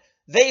 headline,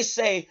 they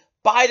say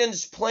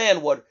Biden's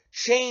plan would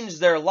change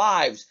their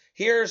lives.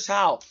 Here's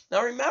how.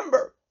 Now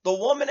remember, the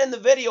woman in the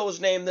video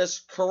was named this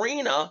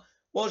Karina.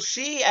 Well,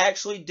 she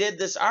actually did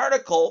this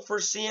article for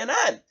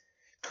CNN.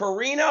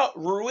 Karina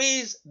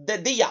Ruiz de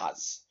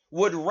Diaz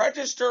would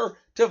register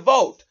to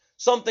vote,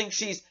 something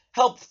she's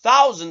helped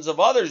thousands of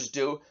others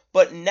do,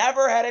 but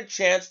never had a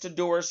chance to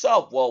do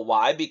herself. Well,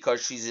 why?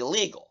 Because she's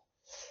illegal.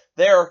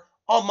 There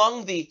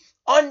among the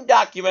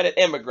undocumented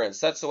immigrants.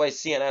 That's the way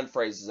CNN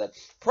phrases it.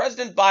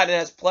 President Biden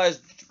has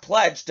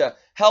pledged to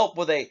help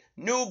with a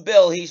new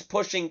bill he's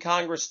pushing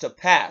Congress to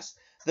pass.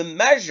 The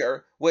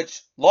measure,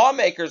 which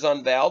lawmakers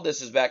unveiled,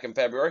 this is back in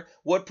February,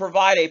 would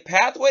provide a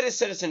pathway to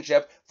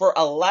citizenship for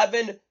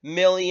 11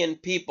 million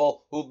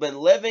people who've been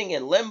living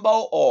in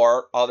limbo,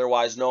 or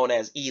otherwise known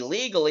as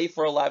illegally,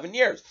 for 11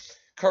 years.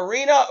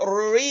 Karina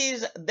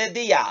Ruiz de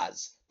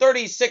Diaz,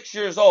 36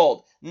 years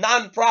old,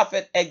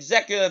 nonprofit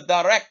executive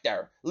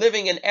director,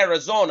 living in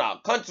Arizona,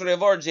 country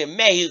of origin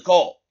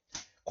Mexico.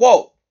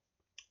 Quote,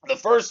 the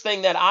first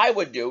thing that I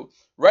would do,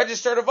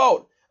 register to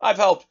vote. I've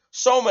helped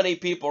so many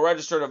people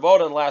register to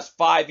vote in the last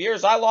 5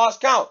 years, I lost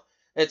count.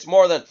 It's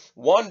more than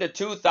 1,000 to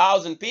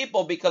 2,000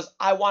 people because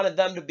I wanted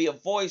them to be a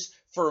voice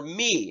for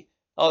me,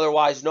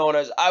 otherwise known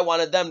as I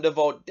wanted them to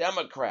vote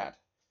Democrat.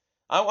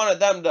 I wanted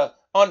them to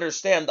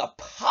understand the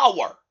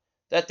power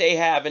that they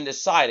have in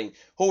deciding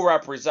who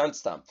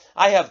represents them.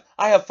 I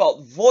have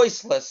felt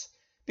voiceless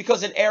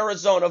because in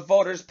Arizona,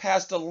 voters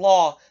passed a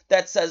law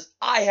that says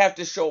I have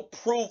to show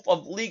proof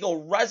of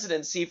legal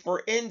residency for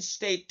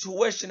in-state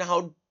tuition.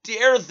 How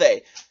dare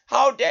they?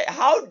 How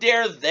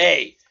dare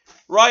they?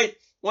 Right?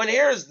 When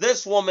here's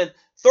this woman,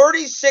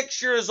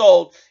 36 years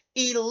old,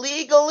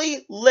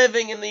 illegally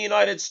living in the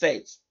United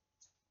States.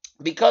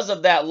 Because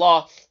of that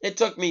law, it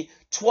took me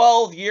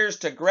 12 years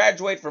to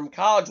graduate from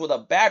college with a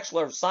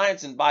Bachelor of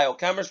Science in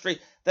Biochemistry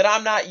that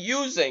I'm not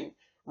using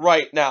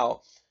right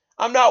now.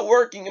 I'm not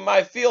working in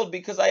my field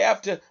because I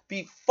have to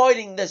be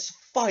fighting this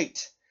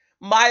fight.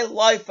 My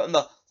life and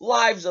the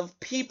lives of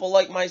people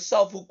like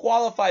myself who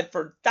qualified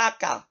for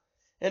DACA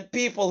and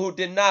people who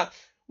did not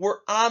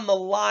were on the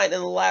line in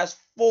the last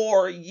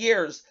 4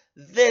 years.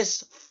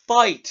 This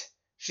fight,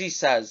 she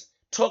says,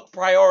 took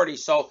priority.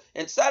 So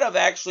instead of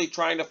actually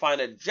trying to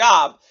find a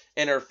job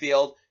in her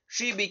field,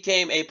 she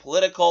became a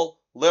political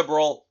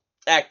liberal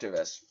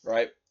activist,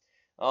 right?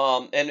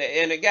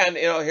 And again,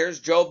 here's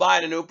Joe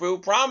Biden who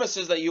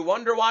promises that you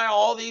wonder why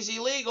all these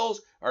illegals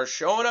are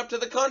showing up to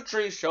the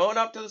country, showing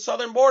up to the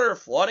southern border,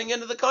 flooding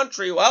into the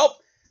country. Well,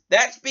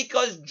 that's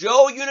because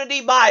Joe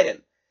Unity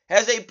Biden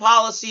has a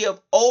policy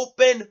of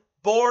open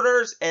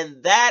borders,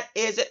 and that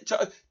is it.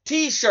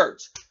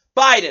 T-shirts.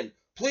 Biden,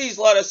 please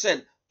let us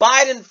in.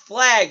 Biden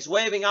flags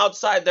waving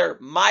outside their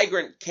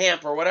migrant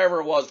camp or whatever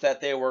it was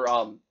that they were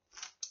all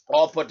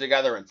put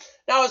together in.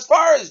 Now, as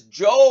far as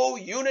Joe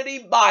Unity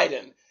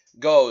Biden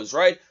goes,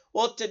 right?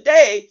 Well,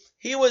 today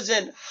he was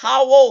in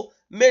Howell,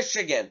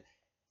 Michigan,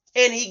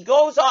 and he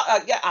goes on.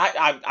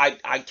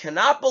 I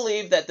cannot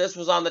believe that this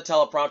was on the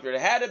teleprompter.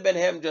 It had to have been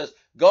him just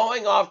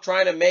going off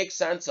trying to make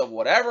sense of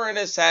whatever in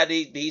his head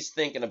he's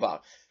thinking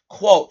about.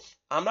 Quote,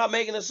 I'm not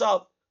making this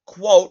up.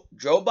 Quote,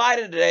 Joe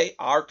Biden today,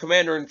 our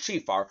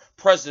commander-in-chief, our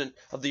president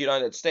of the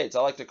United States.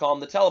 I like to call him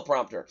the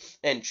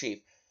teleprompter-in-chief.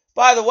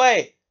 By the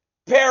way,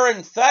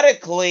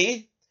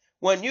 parenthetically,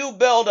 when you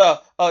build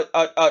a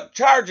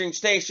charging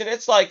station,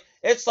 it's like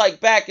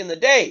back in the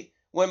day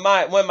when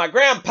my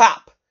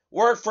grandpop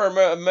worked for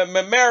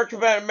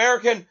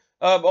American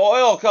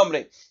oil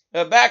company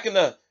back in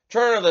the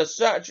turn of the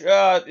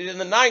in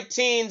the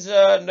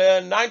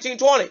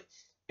 1920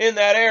 in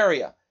that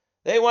area.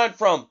 They went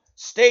from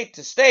state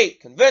to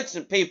state,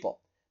 convincing people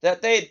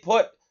that they'd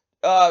put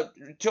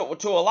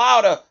to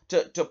allow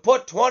to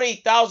put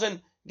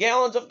 20,000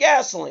 gallons of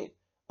gasoline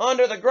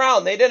under the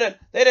ground. They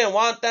didn't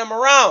want them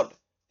around,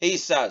 he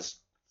says.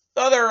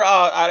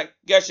 I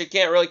guess you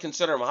can't really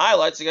consider them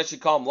highlights. I guess you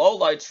call them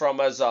lowlights from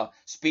his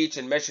speech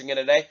in Michigan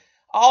today.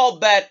 I'll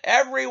bet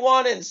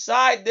everyone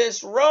inside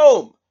this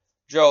room,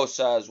 Joe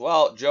says.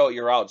 Well, Joe,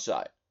 you're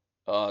outside.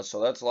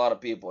 So that's a lot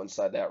of people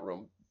inside that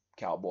room,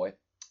 cowboy.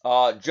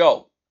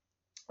 Joe,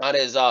 on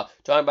his talking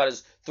about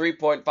his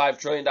 $3.5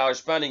 trillion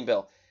spending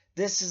bill.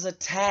 This is a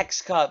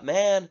tax cut,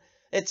 man.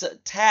 It's a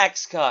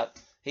tax cut,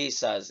 he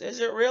says. Is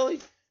it really?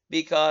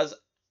 Because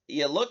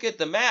you look at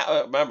the map.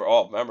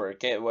 Remember, it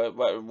can't.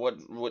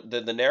 What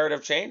did the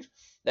narrative change?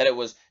 That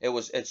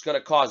it's going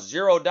to cost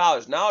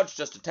 $0. Now it's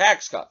just a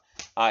tax cut.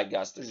 I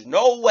guess there's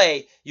no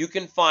way you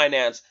can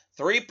finance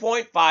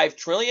 $3.5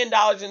 trillion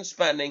in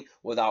spending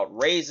without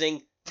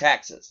raising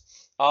taxes.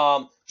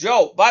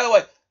 Joe, by the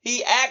way,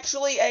 he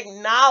actually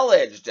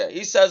acknowledged it.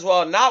 He says,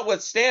 well,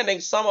 notwithstanding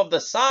some of the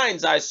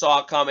signs I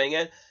saw coming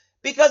in,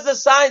 because the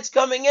signs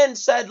coming in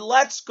said,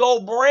 let's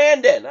go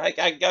Brandon.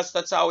 I guess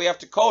that's how we have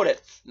to code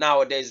it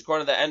nowadays,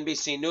 according to the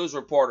NBC News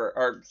reporter,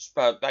 or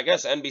I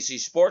guess NBC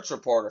Sports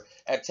reporter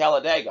at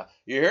Talladega.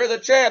 You hear the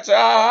chants,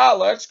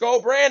 let's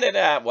go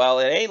Brandon. Well,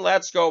 it ain't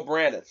let's go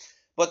Brandon.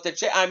 But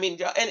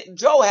and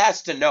Joe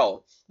has to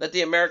know that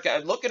the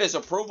American, look at his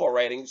approval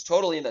ratings,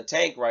 totally in the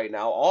tank right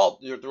now, all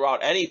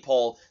throughout any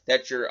poll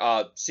that you're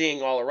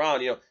seeing all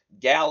around,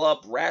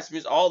 Gallup,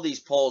 Rasmussen, all these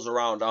polls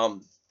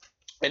around,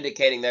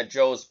 indicating that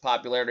Joe's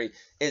popularity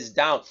is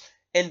down.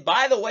 And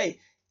by the way,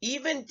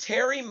 even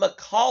Terry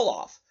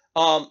McAuliffe,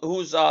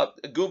 who's a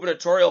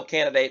gubernatorial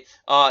candidate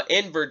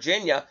in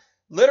Virginia,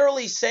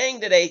 literally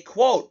saying today,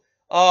 quote,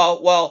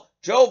 well,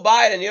 Joe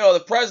Biden, the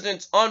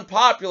president's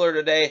unpopular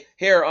today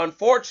here,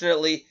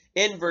 unfortunately,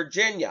 in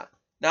Virginia.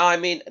 Now, I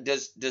mean,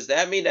 does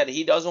that mean that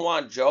he doesn't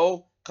want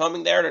Joe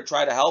coming there to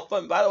try to help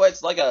him? By the way,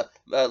 it's like a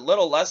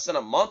little less than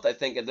a month, I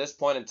think, at this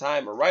point in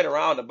time, or right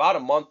around about a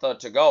month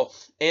to go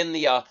in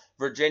the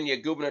Virginia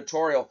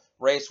gubernatorial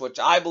race, which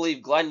I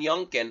believe Glenn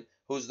Youngkin,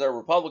 who's the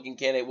Republican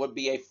candidate, would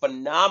be a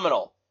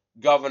phenomenal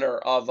governor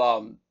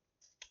of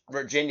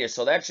Virginia.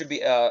 So that should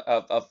be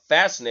a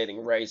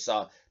fascinating race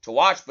to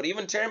watch. But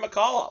even Terry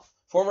McAuliffe,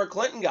 former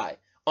Clinton guy,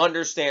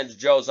 understands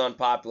Joe's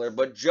unpopular.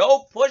 But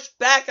Joe pushed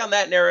back on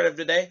that narrative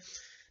today,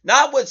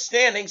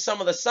 notwithstanding some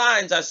of the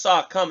signs I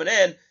saw coming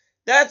in.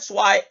 That's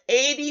why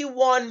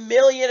 81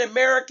 million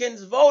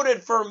Americans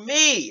voted for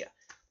me,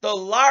 the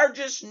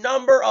largest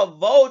number of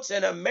votes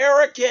in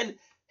American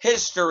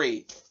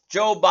history.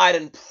 Joe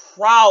Biden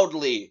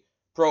proudly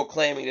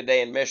proclaiming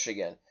today in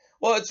Michigan.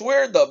 Well, it's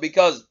weird, though,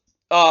 because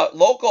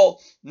local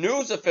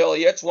news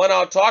affiliates went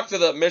out and talked to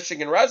the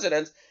Michigan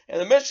residents, and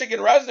the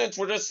Michigan residents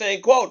were just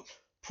saying, quote,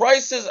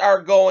 prices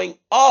are going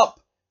up.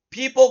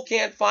 People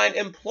can't find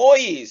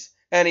employees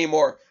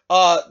anymore.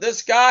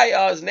 This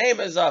guy, his name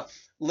is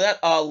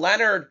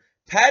Leonard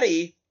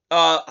Petty,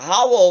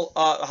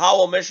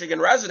 Howell, Michigan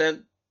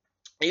resident.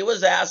 He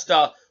was asked,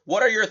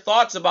 what are your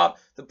thoughts about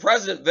the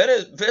president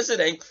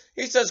visiting?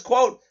 He says,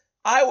 quote,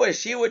 I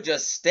wish he would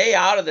just stay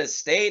out of this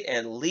state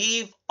and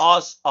leave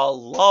us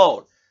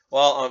alone.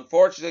 Well,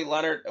 unfortunately,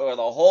 Leonard, or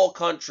the whole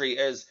country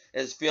is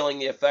feeling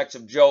the effects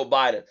of Joe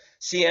Biden.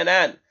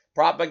 CNN,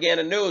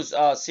 propaganda news,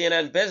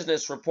 CNN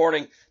Business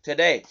reporting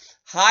today.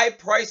 High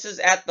prices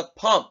at the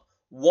pump.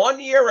 1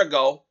 year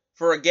ago,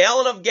 for a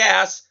gallon of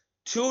gas,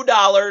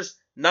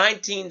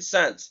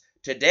 $2.19.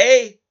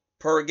 Today,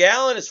 per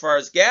gallon, as far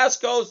as gas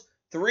goes,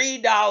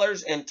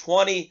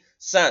 $3.20.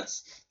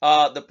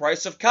 The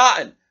price of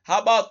cotton. How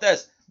about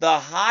this? The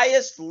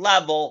highest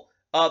level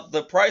of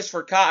the price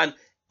for cotton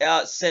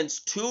since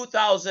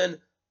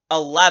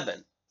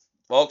 2011,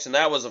 folks, and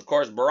that was, of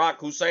course, Barack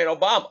Hussein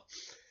Obama.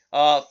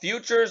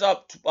 Futures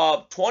up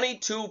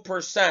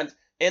 22%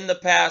 in the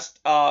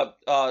past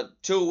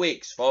 2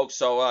 weeks, folks.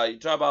 So you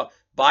talk about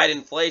Biden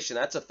inflation.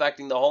 That's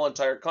affecting the whole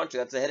entire country.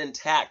 That's a hidden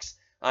tax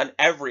on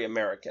every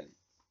American.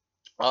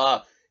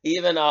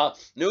 Even a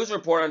news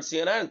report on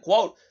CNN,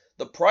 quote,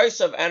 the price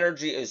of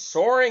energy is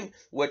soaring,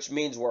 which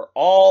means we're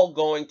all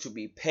going to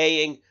be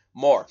paying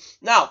more.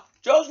 Now,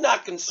 Joe's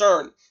not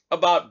concerned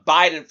about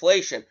Biden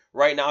inflation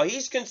right now.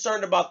 He's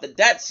concerned about the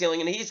debt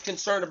ceiling, and he's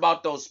concerned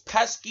about those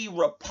pesky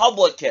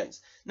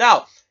Republicans.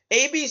 Now,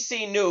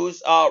 ABC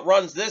News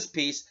runs this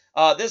piece.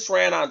 This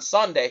ran on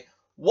Sunday.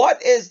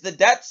 What is the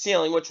debt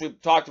ceiling, which we've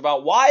talked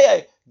about? Why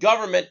a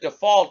government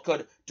default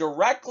could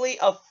directly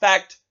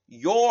affect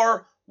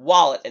your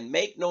wallet, and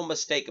make no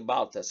mistake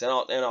about this. And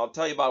I'll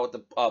tell you about what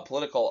the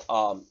political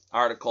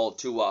article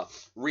to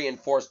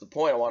reinforce the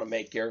point I want to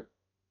make here.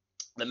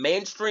 The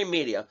mainstream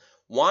media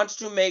wants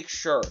to make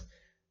sure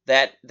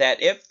that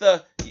if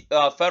the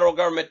federal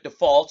government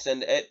defaults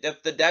and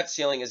if the debt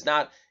ceiling is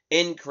not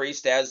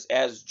increased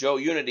as Joe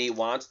Unity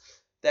wants,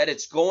 that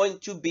it's going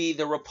to be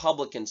the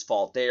Republicans'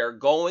 fault. They are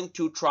going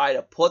to try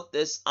to put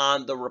this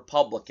on the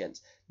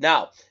Republicans.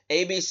 Now,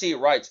 ABC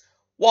writes,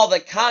 while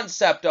the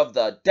concept of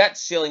the debt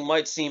ceiling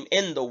might seem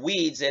in the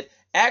weeds, it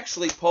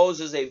actually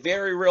poses a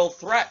very real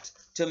threat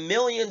to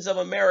millions of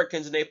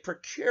Americans in a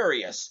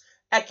precarious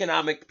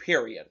economic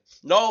period.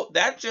 No,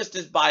 that just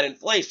is Biden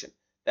inflation.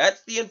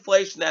 That's the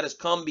inflation that has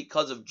come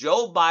because of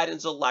Joe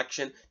Biden's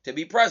election to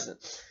be president.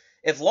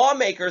 If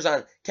lawmakers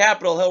on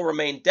Capitol Hill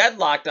remain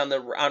deadlocked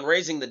on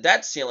raising the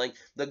debt ceiling,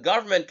 the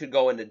government could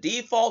go into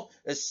default,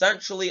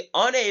 essentially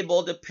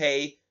unable to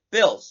pay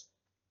bills.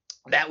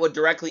 That would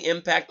directly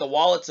impact the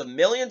wallets of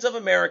millions of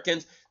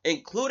Americans,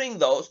 including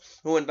those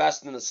who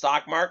invest in the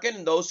stock market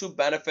and those who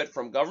benefit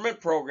from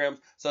government programs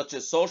such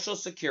as Social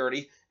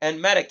Security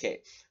and Medicaid.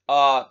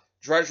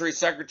 Treasury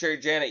Secretary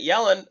Janet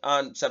Yellen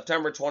on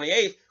September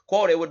 28th,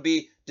 quote, it would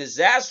be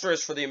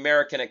disastrous for the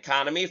American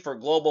economy, for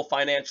global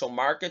financial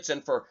markets,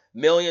 and for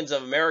millions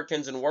of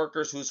Americans and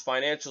workers whose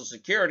financial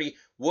security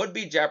would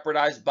be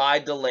jeopardized by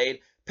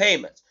delayed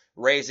payments.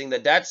 Raising the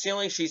debt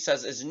ceiling, she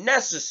says, is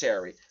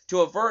necessary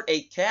to avert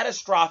a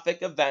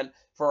catastrophic event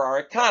for our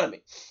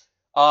economy.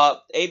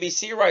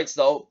 ABC writes,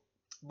 though,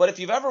 but if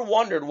you've ever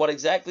wondered what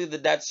exactly the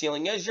debt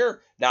ceiling is,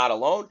 you're not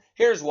alone.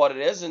 Here's what it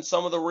is and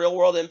some of the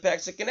real-world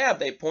impacts it can have.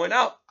 They point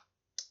out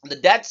the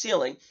debt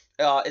ceiling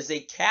is a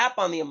cap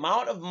on the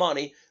amount of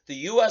money the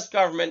U.S.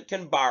 government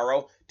can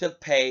borrow to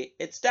pay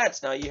its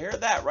debts. Now, you hear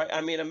that, right? I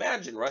mean,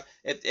 imagine, right?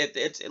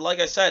 It's like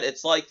I said,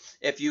 it's like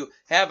if you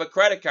have a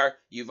credit card,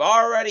 you've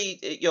already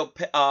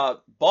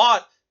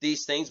bought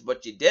these things,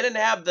 but you didn't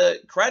have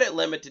the credit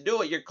limit to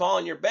do it. You're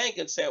calling your bank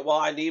and saying, well,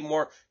 I need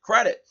more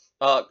credit.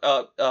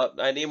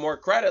 I need more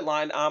credit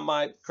line on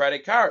my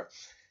credit card.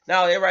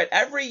 Now, they write,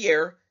 every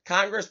year,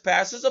 Congress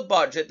passes a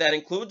budget that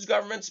includes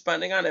government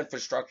spending on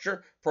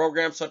infrastructure,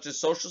 programs such as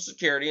Social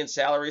Security and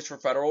salaries for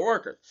federal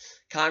workers.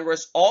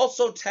 Congress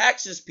also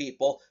taxes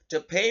people to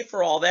pay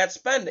for all that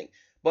spending.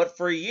 But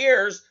for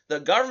years, the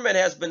government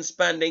has been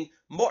spending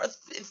more.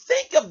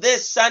 Think of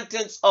this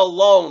sentence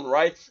alone,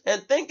 right?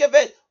 And think of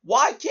it.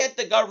 Why can't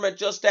the government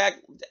just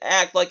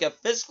act like a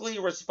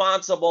fiscally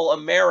responsible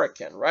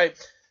American, right?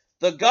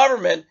 The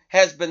government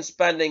has been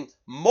spending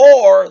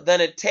more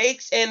than it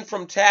takes in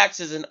from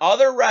taxes and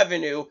other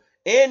revenue,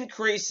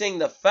 increasing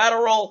the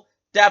federal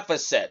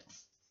deficit.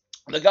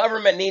 The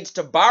government needs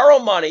to borrow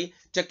money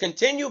to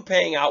continue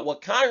paying out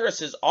what Congress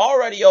has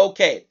already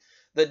okayed.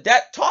 The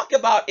debt, talk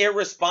about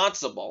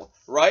irresponsible,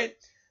 right?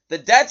 The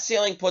debt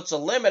ceiling puts a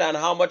limit on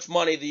how much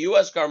money the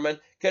U.S. government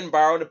can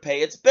borrow to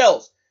pay its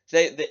bills.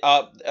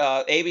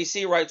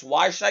 ABC writes,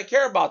 why should I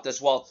care about this?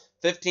 Well,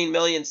 15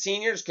 million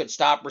seniors could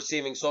stop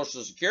receiving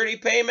Social Security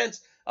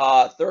payments.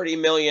 30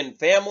 million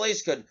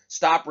families could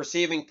stop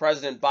receiving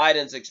President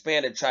Biden's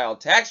expanded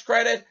child tax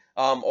credit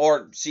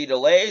or see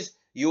delays.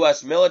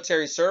 U.S.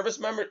 military service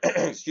members,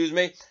 excuse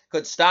me,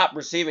 could stop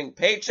receiving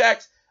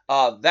paychecks.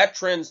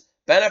 Veterans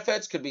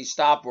benefits could be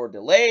stopped or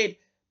delayed.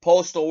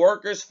 Postal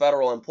workers,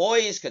 federal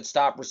employees could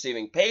stop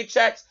receiving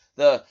paychecks.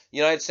 The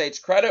United States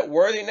credit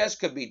worthiness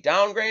could be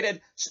downgraded.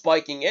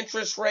 Spiking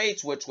interest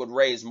rates, which would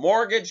raise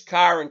mortgage,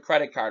 car, and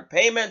credit card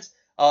payments.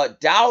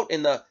 Doubt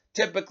in the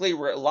typically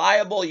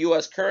reliable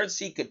U.S.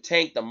 currency could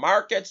tank the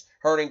markets,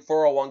 hurting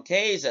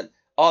 401ks and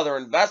other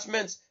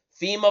investments.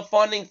 FEMA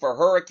funding for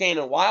hurricane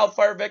and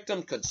wildfire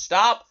victims could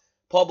stop.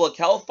 Public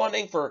health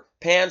funding for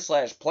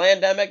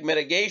pan/plandemic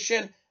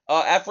mitigation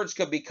efforts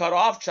could be cut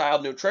off.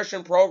 Child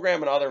nutrition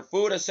program and other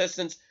food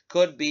assistance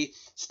could be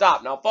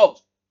stopped. Now,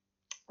 folks,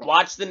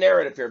 watch the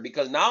narrative here,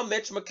 because now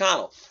Mitch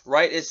McConnell,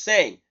 right, is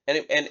saying, and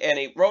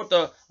he wrote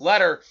the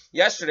letter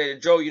yesterday to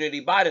Joe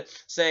Unity Biden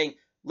saying,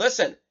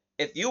 listen,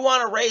 if you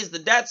want to raise the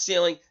debt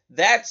ceiling,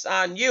 that's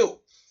on you.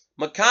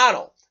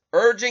 McConnell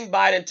urging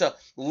Biden to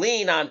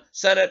lean on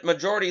Senate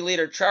Majority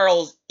Leader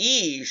Charles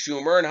E.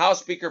 Schumer and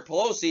House Speaker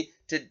Pelosi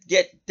to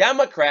get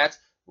Democrats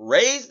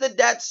raise the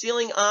debt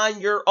ceiling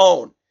on your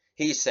own,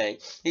 he's saying.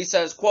 He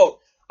says, quote,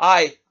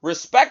 I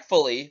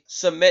respectfully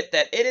submit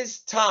that it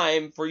is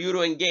time for you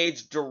to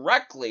engage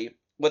directly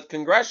with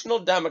congressional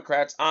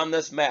Democrats on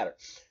this matter.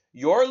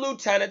 Your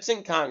lieutenants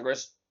in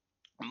Congress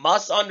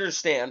must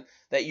understand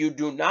that you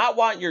do not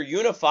want your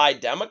unified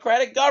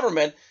Democratic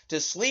government to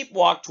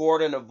sleepwalk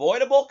toward an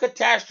avoidable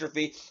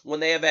catastrophe when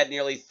they have had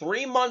nearly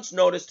 3 months'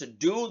 notice to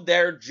do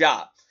their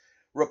job.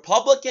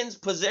 Republicans'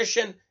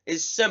 position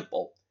is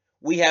simple.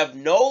 We have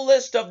no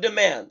list of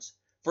demands.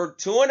 For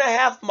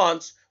 2.5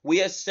 months, we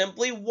have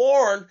simply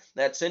warned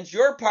that since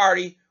your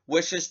party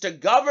wishes to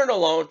govern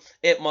alone,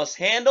 it must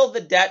handle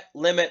the debt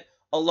limit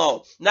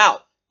alone.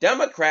 Now,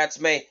 Democrats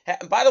may,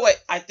 by the way,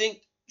 I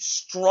think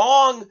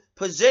strong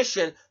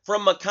position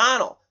from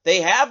McConnell.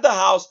 They have the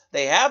House,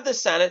 they have the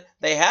Senate,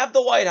 they have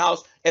the White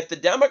House. If the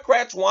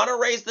Democrats want to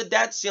raise the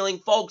debt ceiling,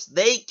 folks,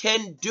 they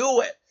can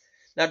do it.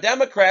 Now,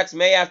 Democrats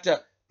may have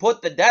to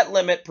put the debt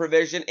limit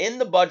provision in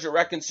the budget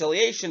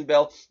reconciliation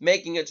bill,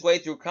 making its way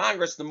through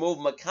Congress, the move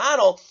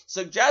McConnell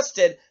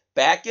suggested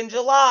back in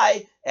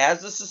July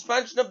as the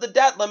suspension of the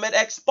debt limit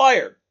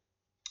expired.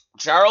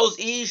 Charles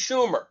E.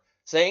 Schumer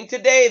saying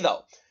today,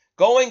 though,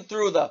 going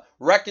through the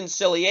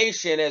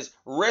reconciliation is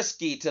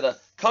risky to the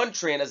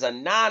country and is a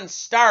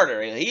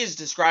non-starter. He's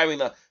describing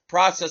the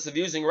process of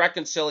using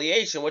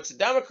reconciliation, which the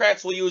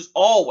Democrats will use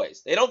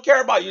always. They don't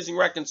care about using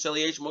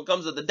reconciliation when it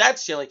comes to the debt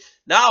ceiling.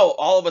 Now,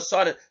 all of a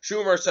sudden,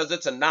 Schumer says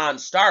it's a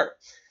non-starter.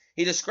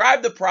 He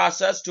described the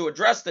process to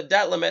address the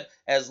debt limit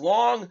as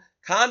long,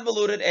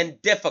 convoluted, and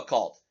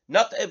difficult.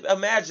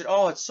 Imagine,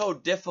 oh, it's so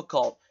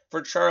difficult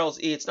for Charles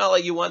E. It's not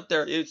like you went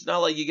there. It's not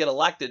like you get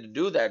elected to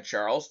do that,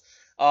 Charles.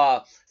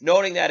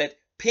 Noting that it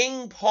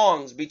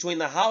ping-pongs between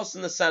the House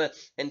and the Senate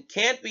and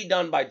can't be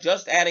done by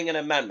just adding an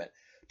amendment.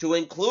 To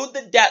include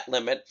the debt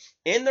limit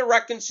in the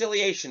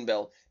reconciliation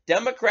bill,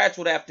 Democrats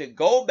would have to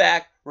go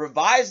back,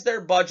 revise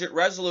their budget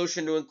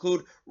resolution to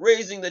include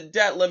raising the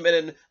debt limit,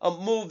 and a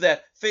move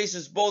that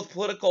faces both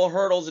political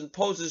hurdles and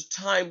poses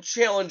time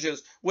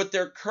challenges with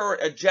their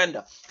current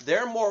agenda.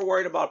 They're more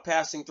worried about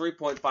passing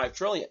 $3.5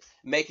 trillion,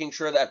 making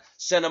sure that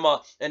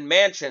Sinema and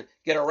Manchin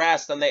get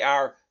harassed than they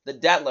are the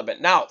debt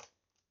limit. Now,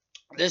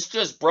 this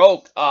just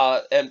broke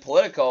in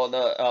Politico in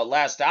the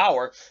last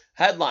hour.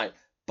 Headline,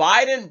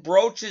 Biden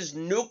broaches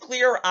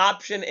nuclear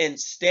option in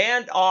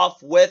standoff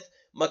with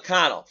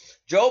McConnell.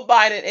 Joe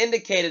Biden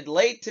indicated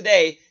late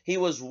today he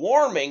was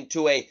warming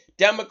to a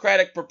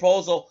Democratic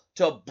proposal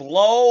to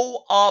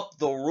blow up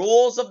the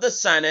rules of the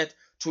Senate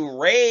to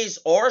raise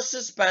or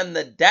suspend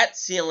the debt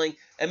ceiling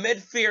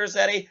amid fears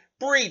that a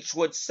breach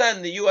would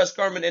send the U.S.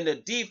 government into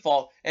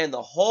default and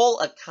the whole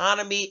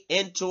economy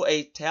into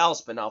a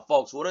tailspin. Now,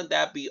 folks, wouldn't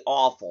that be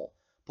awful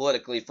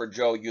politically for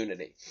Joe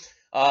Unity?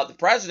 The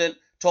president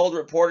told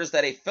reporters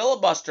that a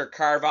filibuster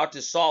carve-out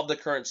to solve the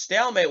current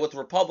stalemate with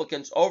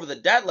Republicans over the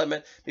debt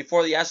limit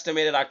before the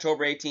estimated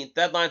October 18th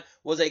deadline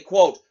was a,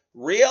 quote,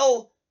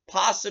 real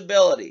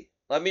possibility.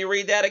 Let me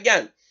read that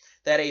again.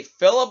 That a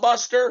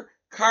filibuster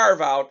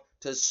carve-out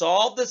to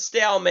solve the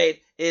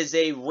stalemate is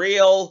a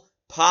real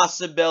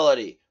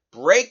possibility.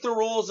 Break the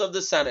rules of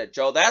the Senate,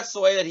 Joe. That's the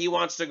way that he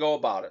wants to go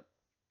about it.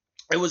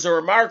 It was a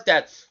remark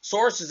that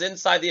sources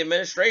inside the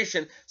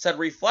administration said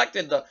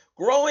reflected the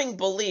growing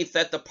belief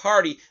that the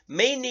party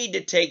may need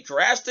to take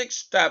drastic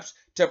steps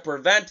to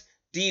prevent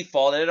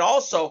default. And it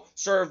also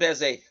served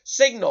as a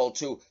signal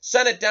to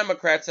Senate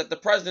Democrats that the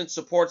president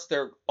supports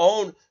their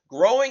own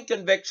growing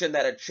conviction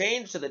that a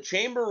change to the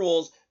chamber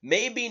rules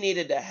may be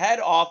needed to head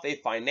off a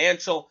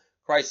financial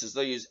crisis.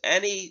 They'll use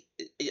any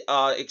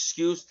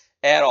excuse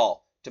at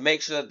all to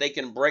make sure that they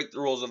can break the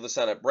rules of the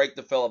Senate, break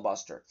the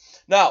filibuster.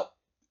 Now,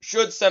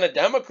 should Senate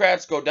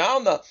Democrats go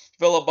down the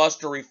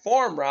filibuster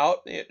reform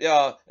route,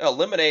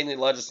 eliminating the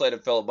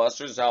legislative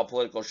filibuster is how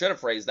Politico should have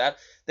phrased that,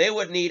 they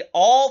would need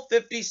all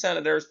 50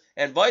 senators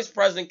and Vice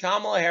President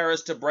Kamala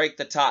Harris to break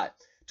the tie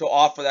to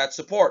offer that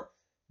support.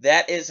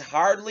 That is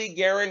hardly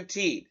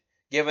guaranteed,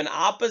 given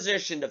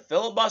opposition to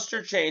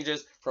filibuster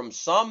changes from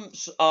some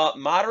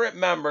moderate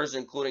members,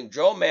 including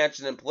Joe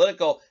Manchin, and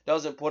Politico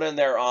doesn't put in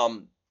their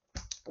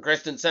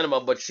Kristen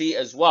Sinema, but she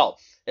as well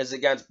is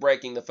against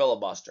breaking the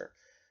filibuster.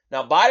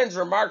 Now, Biden's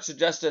remarks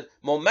suggested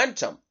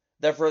momentum,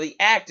 therefore the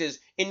act is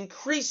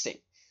increasing.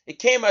 It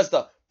came as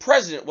the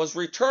president was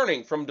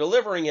returning from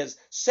delivering his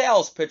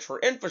sales pitch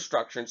for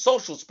infrastructure and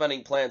social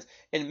spending plans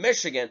in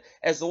Michigan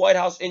as the White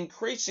House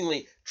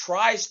increasingly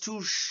tries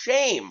to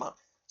shame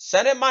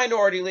Senate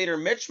Minority Leader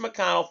Mitch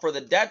McConnell for the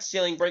debt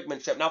ceiling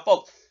brinkmanship. Now,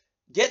 folks,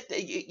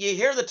 you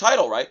hear the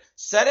title, right?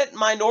 Senate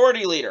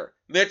Minority Leader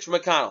Mitch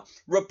McConnell.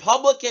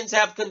 Republicans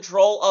have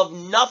control of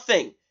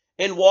nothing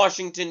in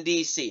Washington,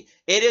 D.C.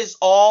 It is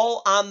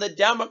all on the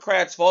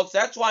Democrats, folks.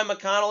 That's why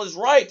McConnell is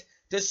right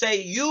to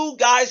say you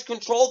guys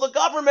control the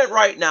government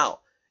right now.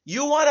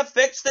 You want to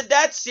fix the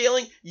debt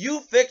ceiling,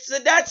 you fix the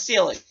debt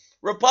ceiling.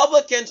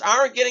 Republicans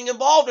aren't getting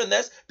involved in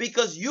this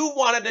because you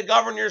wanted to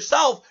govern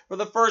yourself for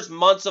the first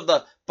months of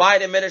the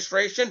Biden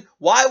administration.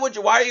 Why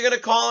are you going to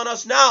call on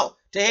us now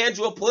to hand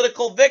you a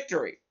political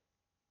victory?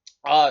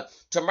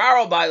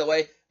 Tomorrow, by the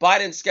way,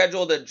 Biden's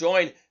scheduled to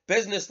join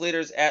business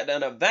leaders at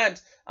an event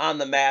on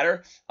the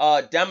matter.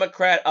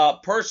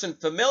 Democrat person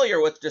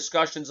familiar with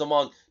discussions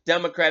among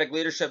Democratic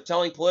leadership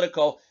telling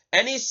Politico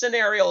any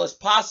scenario is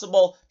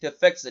possible to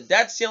fix the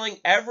debt ceiling.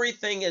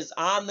 Everything is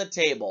on the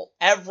table.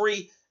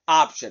 Every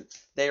option.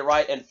 They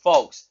write, and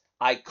folks,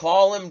 I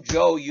call him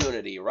Joe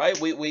Unity, right?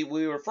 We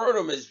refer to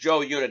him as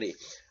Joe Unity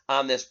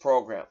on this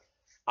program.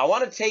 I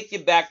want to take you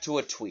back to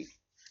a tweet.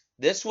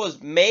 This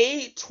was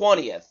May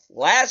 20th,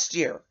 last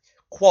year.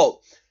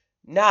 Quote,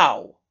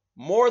 now,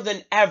 more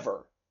than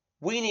ever,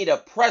 we need a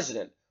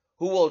president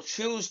who will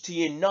choose to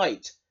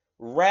unite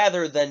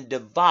rather than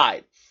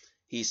divide,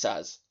 he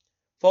says.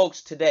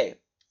 Folks, today,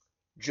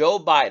 Joe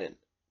Biden,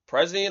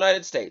 President of the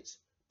United States,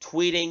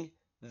 tweeting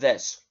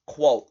this,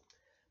 quote,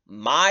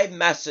 my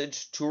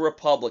message to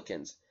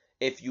Republicans,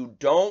 if you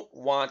don't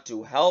want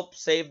to help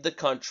save the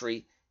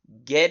country,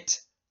 get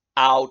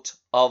out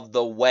of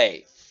the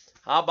way.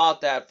 How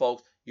about that,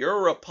 folks? You're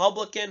a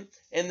Republican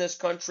in this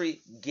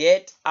country.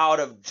 Get out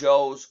of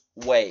Joe's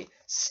way.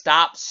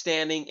 Stop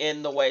standing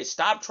in the way.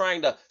 Stop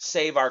trying to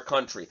save our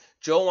country.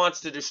 Joe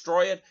wants to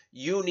destroy it.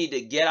 You need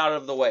to get out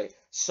of the way.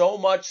 So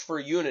much for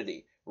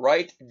unity,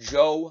 right?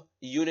 Joe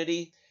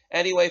Unity.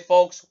 Anyway,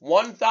 folks,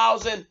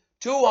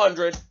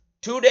 1,200,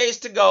 2 days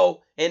to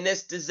go in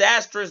this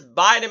disastrous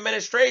Biden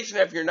administration.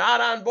 If you're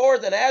not on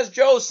board, then as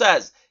Joe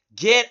says,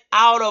 get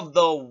out of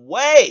the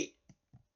way.